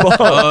Super Bowl.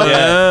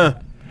 Yeah.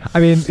 I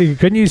mean,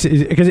 couldn't you?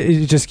 Because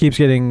it just keeps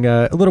getting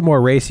a little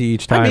more racy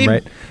each time,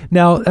 right?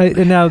 Now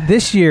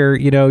this year,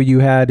 you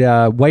had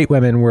white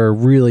women were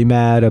really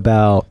mad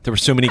about. There were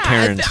so many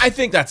Karens. I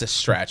think that's a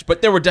stretch,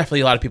 but there were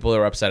definitely a lot of people that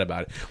were upset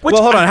about it.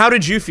 Well, hold on. How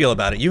did you feel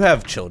about it? You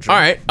have children. All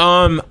right.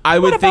 I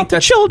would think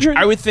that children.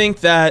 I would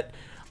think that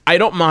I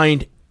don't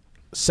mind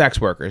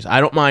sex workers. I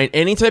don't mind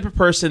any type of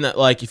person that,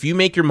 like, if you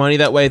make your money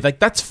that way, like,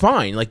 that's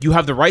fine. Like, you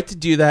have the right to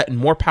do that, and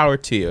more power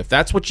to you. If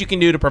that's what you can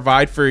do to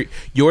provide for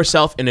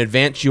yourself and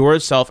advance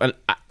yourself, and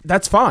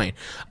that's fine.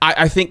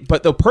 I think,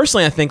 but though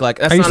personally, I think, like,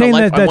 that's are you not saying a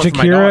life that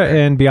Shakira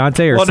and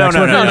Beyonce are sex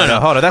workers? No.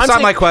 Hold on. That's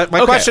not my question.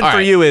 My question for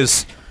right. you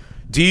is,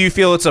 do you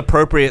feel it's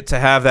appropriate to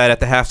have that at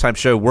the halftime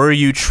show? Were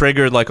you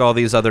triggered like all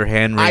these other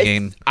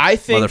hand-wringing I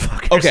think,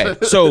 motherfuckers?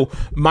 okay, so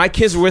my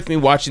kids were with me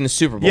watching the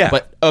Super Bowl. Yeah.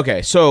 But,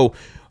 okay, so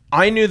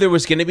I knew there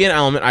was going to be an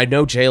element. I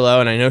know J-Lo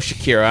and I know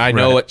Shakira. I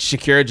know what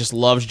Shakira just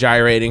loves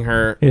gyrating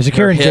her. Yeah,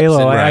 Shakira and hips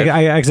J-Lo. and-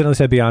 I accidentally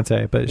said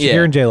Beyonce, but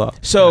Shakira and J-Lo.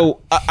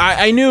 So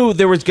I knew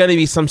there was going to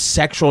be some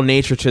sexual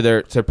nature to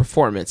their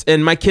performance,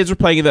 and my kids were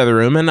playing in the other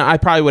room, and I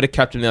probably would have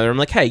kept them in the other room.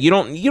 Like, hey, you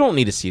don't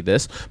need to see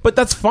this, but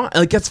that's fine.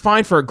 Like, that's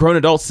fine for grown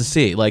adults to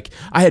see. Like,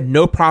 I had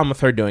no problem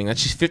with her doing that.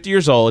 She's 50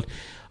 years old.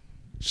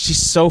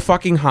 She's so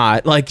fucking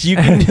hot. Like, you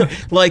can,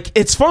 like,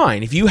 it's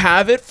fine. If you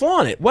have it,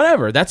 flaunt it.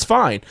 Whatever. That's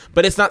fine.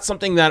 But it's not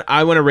something that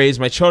I want to raise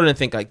my children and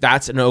think, like,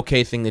 that's an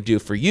okay thing to do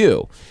for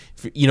you.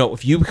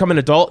 If you become an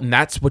adult and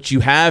that's what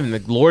you have, and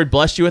the Lord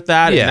blessed you with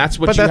that, and that's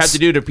what you have to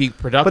do to be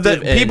productive.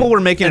 But people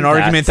were making an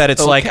argument that it's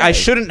okay. like, I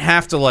shouldn't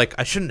have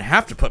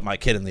to put my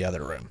kid in the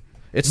other room.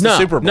 It's the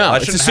Super Bowl. No,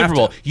 it's the Super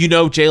Bowl. You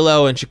know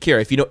J-Lo and Shakira.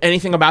 If you know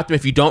anything about them,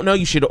 if you don't know,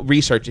 you should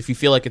research if you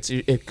feel like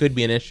it could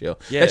be an issue.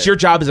 Yeah. That's your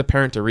job as a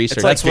parent to research.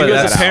 It's like figure you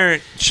as that a out.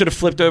 parent should have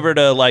flipped over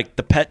to like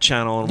the Pet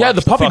Channel and watched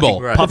the Puppy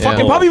Bowl. Right. The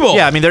fucking Puppy Bowl.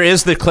 Yeah, I mean, there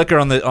is the clicker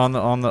on the.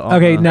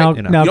 Okay, now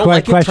you don't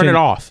like it, question. turn it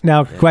off.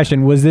 Now,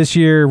 question: was this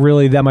year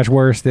really that much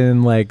worse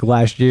than like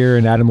last year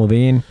and Adam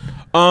Levine?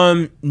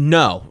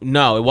 No,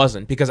 it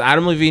wasn't, because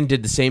Adam Levine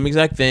did the same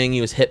exact thing.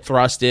 He was hip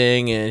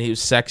thrusting and he was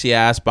sexy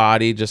ass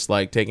body, just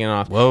like taking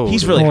off. Whoa.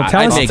 He's really Well, hot.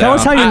 tell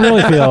us how you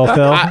really feel,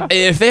 Phil.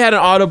 If they had an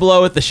auto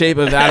blow with the shape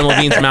of Adam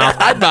Levine's mouth,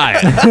 I'd buy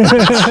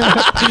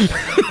it.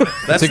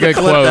 That's a good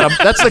quote.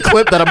 That's the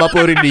clip that I'm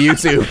uploading to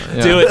YouTube.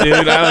 Yeah. Do it,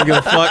 dude. I don't give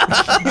a fuck.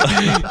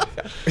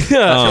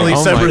 Only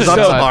sobers up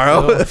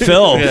tomorrow.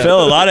 Phil,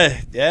 a lot of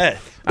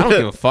I don't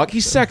give a fuck.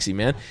 He's sexy,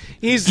 man.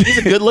 He's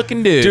a good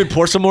looking dude. Dude,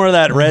 pour some more of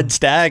that red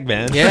stag,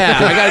 man. Yeah,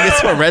 I gotta get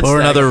some red. Or Stag.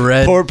 another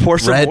red. Pour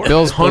some more.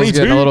 Bill's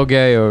getting a little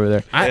gay over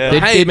there.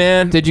 Hey,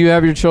 man. Did you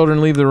have your children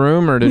leave the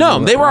room, or did No,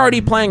 you, they were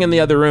already playing in the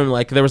other room.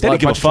 Like, there was They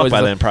like didn't a give a bunch of fuck toys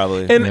by left. then,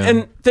 probably.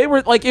 And they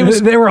were like, it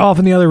was. They were off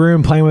in the other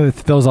room playing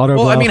with Phil's auto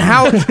Well, blow. I mean,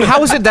 how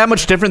is it that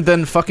much different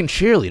than fucking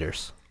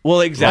cheerleaders?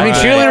 Well, I exactly.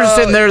 mean, cheerleaders are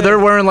sitting there, they're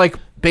wearing like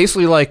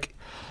basically like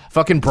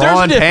fucking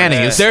bra and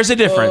panties. There's a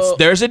difference.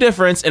 There's a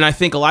difference, and I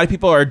think a lot of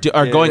people are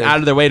going out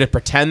of their way to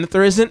pretend that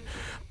there isn't.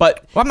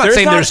 But Well, I'm not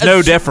saying there's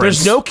no difference.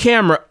 There's no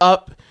camera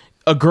up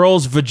a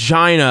girl's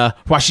vagina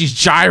while she's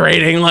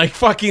gyrating, like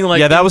fucking,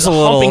 like, Yeah, that was a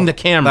humping little- the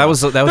camera. that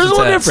was There's a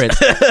little intense.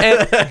 difference.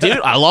 And, dude,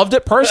 I loved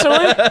it personally.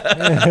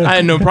 I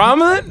had no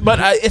problem with it, but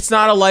it's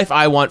not a life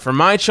I want for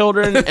my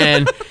children.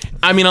 And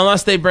I mean,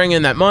 unless they bring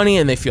in that money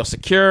and they feel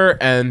secure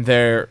and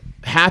they're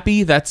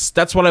happy,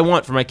 that's what I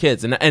want for my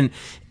kids. And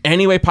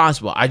any way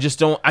possible. I just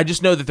know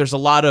that there's a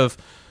lot of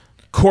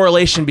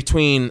correlation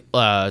between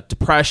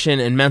depression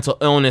and mental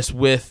illness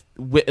with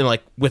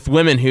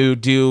women who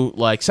do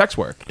like sex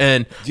work.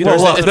 And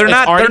they're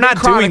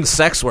not doing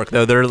sex work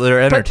though. They're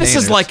entertainers. But this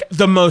is like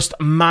the most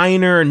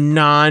minor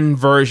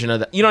non-version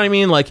of that. You know what I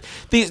mean? Like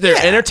they're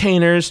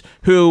entertainers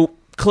who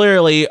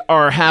clearly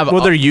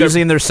they're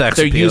using their sex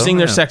They're appeal. using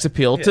their sex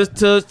appeal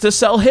to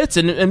sell hits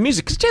and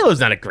music. Because J-Lo's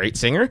not a great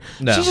singer.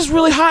 No. She's just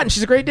really hot and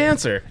she's a great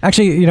dancer.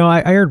 Actually,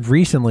 I heard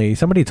recently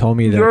somebody told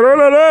me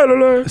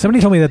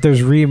that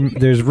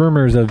there's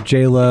rumors of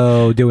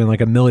J-Lo doing like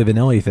a Milli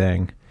Vanilli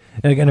thing.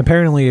 And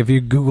apparently, if you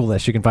Google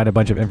this, you can find a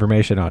bunch of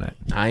information on it.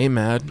 I ain't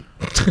mad.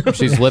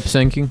 She's lip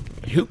syncing.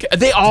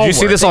 They all. Did you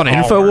see this on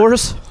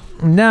InfoWars?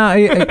 No,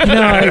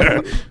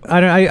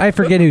 I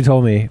forget who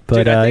told me, but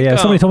Dude, I think,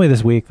 somebody told me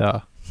this week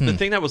though. The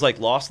thing that was like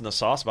lost in the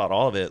sauce about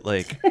all of it,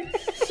 like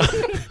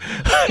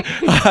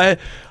I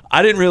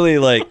didn't really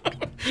like.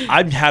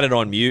 I had it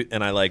on mute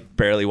and I like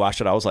barely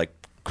watched it. I was like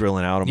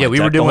grilling out on my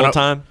deck the whole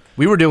time.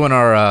 We were doing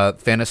our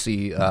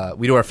fantasy.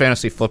 We do our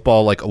fantasy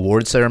football like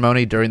award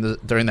ceremony during the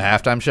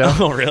halftime show.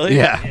 Oh really?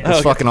 Yeah,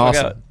 it's fucking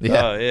awesome. Out.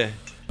 Yeah. Oh yeah.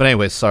 But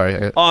anyways,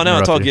 sorry. Oh no,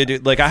 it's all good,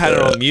 dude. Like I had it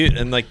on mute,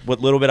 and like what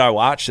little bit I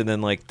watched, and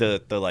then like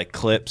the like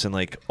clips and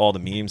like all the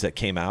memes that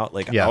came out.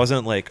 Like I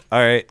wasn't like, all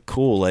right,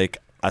 cool. Like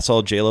I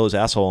saw J-Lo's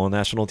asshole on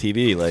national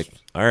TV. Like,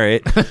 all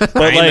right, but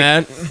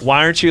like,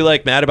 why aren't you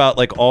like mad about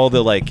like all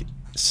the like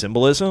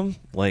symbolism,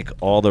 like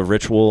all the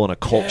ritual and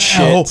occult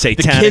shit,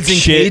 satanic kids in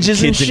shit,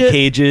 cages and kids in shit?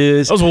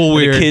 cages, That was a little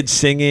weird. the kids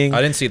singing.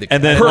 I didn't see the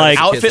and then Her like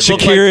outfit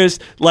looked Shakira's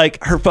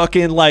like her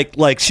fucking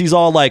like she's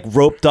all like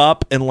roped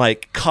up and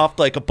like cuffed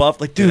like above.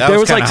 Like dude, That there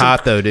was was kind like of some-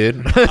 hot though,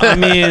 dude.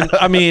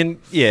 I mean,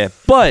 yeah,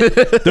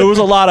 but there was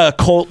a lot of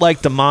occult,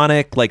 like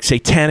demonic, like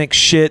satanic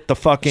shit. The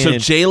fucking So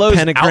J-Lo's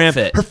pentagram,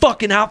 outfit- her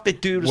fucking outfit,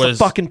 dude, was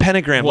a fucking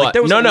pentagram. What? Like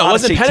there was no, a it lot of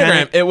wasn't satanic-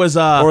 pentagram. It was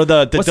or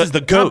the what's his, the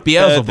not goat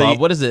Beelzebub.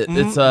 What is it?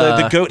 It's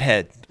the goat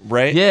head,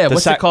 right? Yeah, The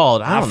what's it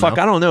called? I don't know.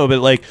 I don't know, but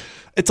like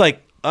it's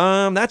like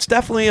that's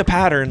definitely a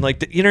pattern.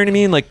 Like you know what I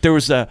mean? Like there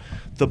was the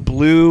the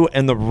blue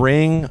and the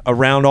ring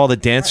around all the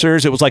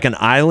dancers. It was like an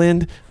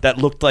island that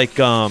looked like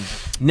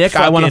Nick,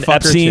 I want to fuck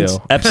Epstein's, her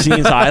too.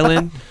 Epstein's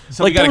island.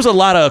 So like there was a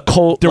lot of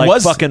cult,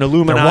 fucking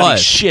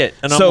Illuminati shit,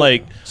 and I'm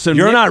like, so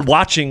you're not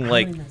watching,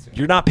 like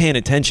you're not paying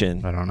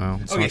attention. I don't know.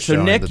 Okay,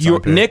 so Nick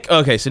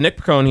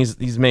Picone,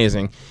 he's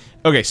amazing.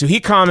 Okay, so he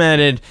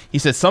commented, he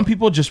said, some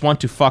people just want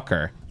to fuck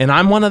her, and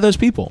I'm one of those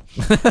people.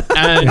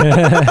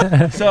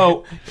 And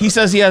so he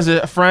says he has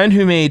a friend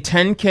who made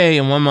 $10K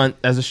in 1 month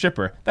as a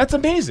stripper. That's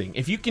amazing.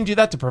 If you can do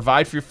that to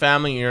provide for your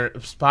family and your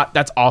spot,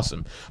 that's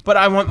awesome. But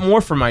I want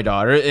more for my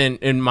daughter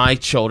and my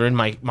children,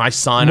 my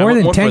son. More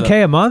than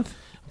 $10K a month?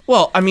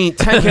 Well, I mean,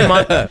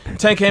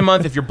 $10K a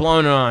month if you're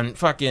blowing on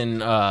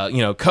fucking,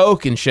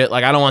 Coke and shit.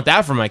 Like, I don't want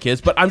that for my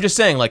kids. But I'm just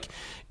saying, like,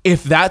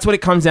 if that's what it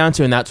comes down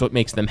to and that's what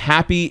makes them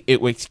happy,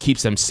 it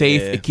keeps them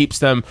safe, it keeps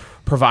them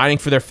providing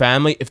for their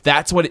family. If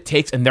that's what it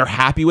takes and they're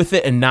happy with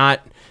it and not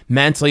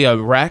mentally a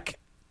wreck,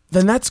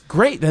 then that's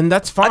great. Then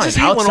that's fine. I just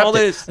hate when all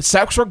this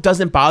sex work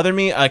doesn't bother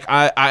me. Like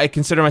I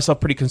consider myself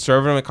pretty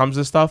conservative when it comes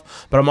to this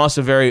stuff, but I'm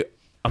also very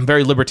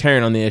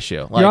libertarian on the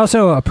issue. Like, you're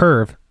also a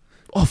perv.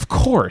 Of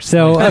course.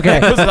 So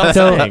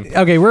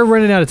okay, we're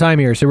running out of time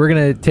here, so we're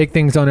gonna take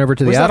things on over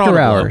to the after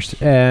hours.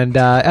 And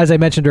as I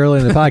mentioned earlier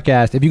in the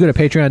podcast, if you go to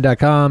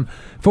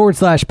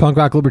patreon.com/punk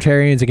rock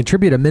libertarians and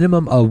contribute a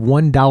minimum of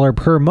 $1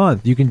 per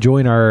month, you can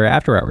join our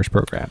after hours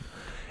program.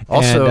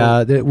 Also,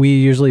 and, we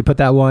usually put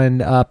that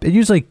one up. It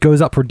usually goes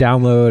up for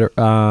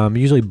download,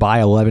 usually by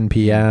 11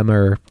 p.m.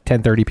 or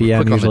 10:30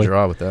 p.m. Click usually, on the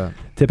draw with that.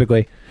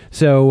 Typically.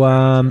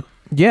 So.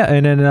 Yeah,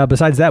 and then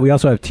besides that, we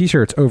also have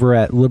T-shirts over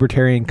at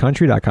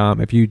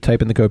libertariancountry.com. If you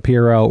type in the code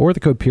PRL or the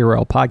code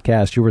PRL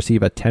podcast, you'll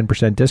receive a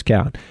 10%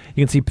 discount.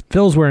 You can see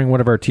Phil's wearing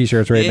one of our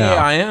T-shirts right now.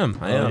 Yeah, I am.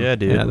 Yeah,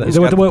 dude. Yeah,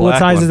 so what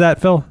size is that,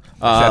 Phil?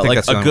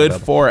 Like a good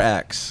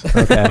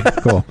 4X. Okay,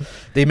 cool.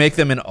 They make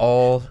them in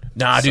all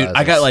dude,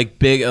 I got like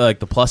big, like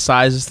the plus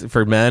sizes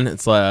for men.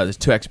 It's like there's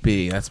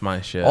 2XP. That's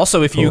my shit.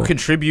 Also, if you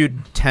contribute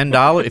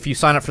 $10, if you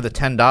sign up for the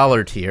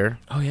 $10 tier,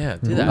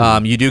 do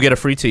that. You do get a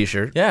free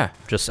T-shirt. Yeah,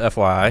 just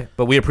FYI.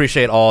 But we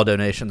appreciate all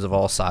donations of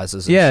all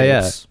sizes. And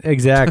shapes.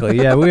 Exactly.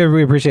 Yeah,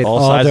 we appreciate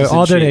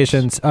all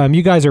donations.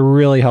 You guys are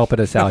really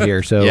helping us out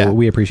here, so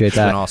we appreciate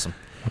that. It's been awesome.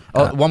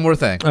 One more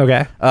thing.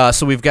 Okay.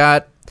 So we've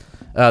got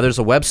there's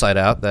a website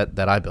out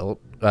that I built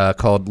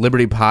called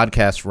Liberty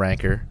Podcast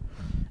Ranker.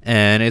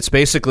 And it's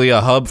basically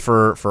a hub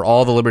for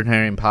all the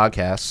libertarian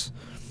podcasts.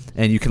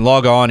 And you can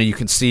log on and you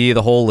can see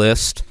the whole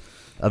list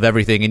of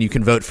everything, and you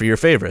can vote for your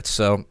favorites.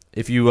 So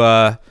if you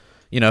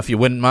if you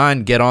wouldn't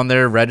mind, get on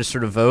there,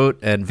 register to vote,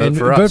 and vote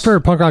for us. Vote for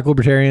Punk Rock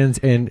Libertarians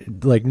and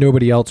like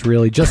nobody else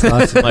really, just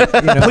us.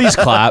 Please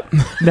clap.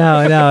 No.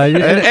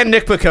 and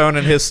Nick Picone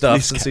and his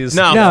stuff. Since he's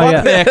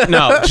Nick.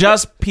 No,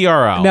 just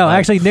PRL. No,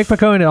 actually, Nick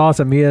Picone is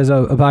awesome. He has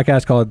a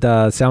podcast called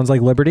Sounds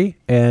Like Liberty,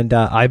 and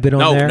I've been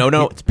on there.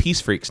 No, it's Peace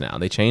Freaks now.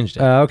 They changed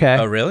it. Okay.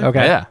 Oh, really?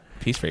 Okay. Yeah.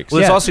 Peace Freaks.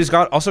 Well, he's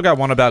also got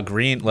one about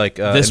green, like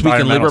This Week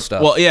in Liber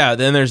stuff. Well, yeah.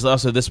 Then there's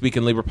also This Week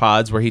in Liber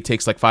Pods, where he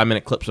takes like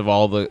 5-minute clips of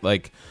all the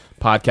like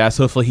podcasts.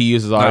 Hopefully, he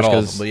uses ours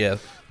because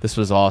this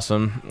was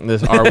awesome. Our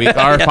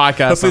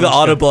podcast. Hopefully, the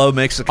Audible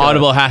makes the cut.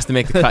 Audible has to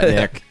make the cut,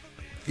 Nick.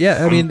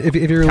 Yeah, I mean, if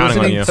you're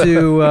listening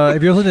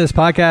to this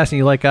podcast and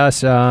you like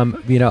us,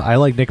 I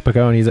like Nick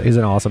Picone. He's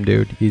an awesome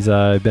dude. He's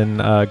been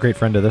a great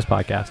friend of this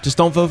podcast. Just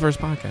don't vote for his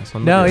podcast.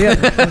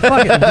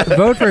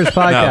 Vote for his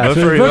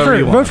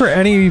podcast. Vote for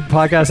any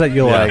podcast that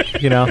you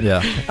like.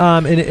 Yeah.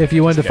 And if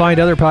you want to find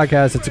other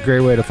podcasts, it's a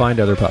great way to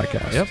find other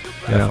podcasts. Yep.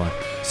 Definitely.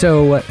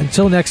 So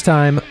until next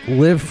time,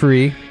 live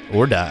free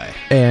or die,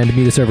 and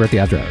meet us over at the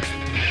after hours.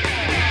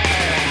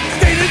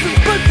 Statism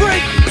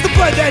footprint is the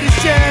blood that is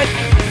shed.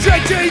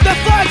 Drenching the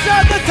flags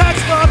of the tax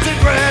bombs in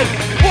red.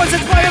 Was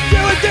its way of view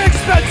at the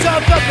expense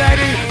of the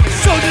many.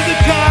 Soldiers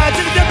and gods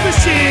in a death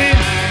machine.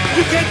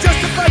 You can't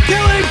justify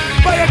killing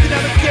by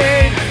economic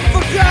gain.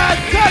 For God,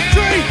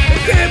 country,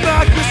 and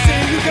democracy.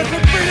 You can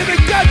put freedom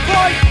in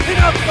gunpoint in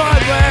a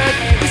foreign land.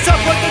 We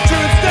support the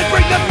troops, then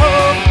bring them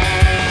home.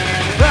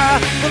 I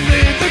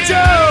believe that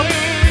you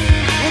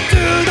will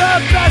do the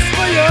best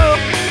for you.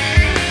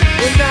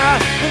 And I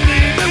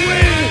believe that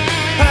we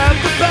have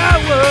the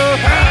power,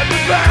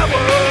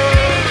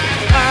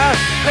 I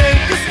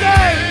hate the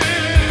state,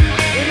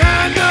 and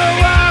I know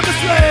I'm a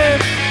slave.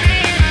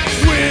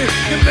 We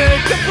can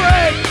make a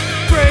break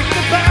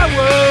the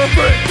power.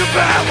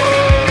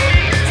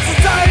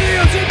 Society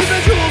owes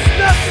individuals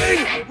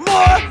nothing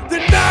more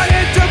than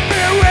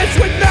non-interference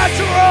with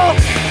natural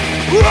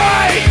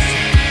rights.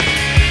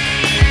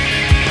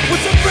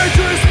 Once a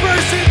virtuous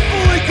person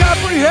fully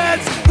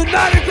comprehends the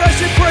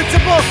non-aggression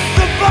principle,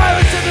 the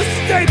violence of the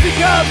state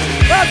becomes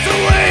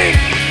obsolete.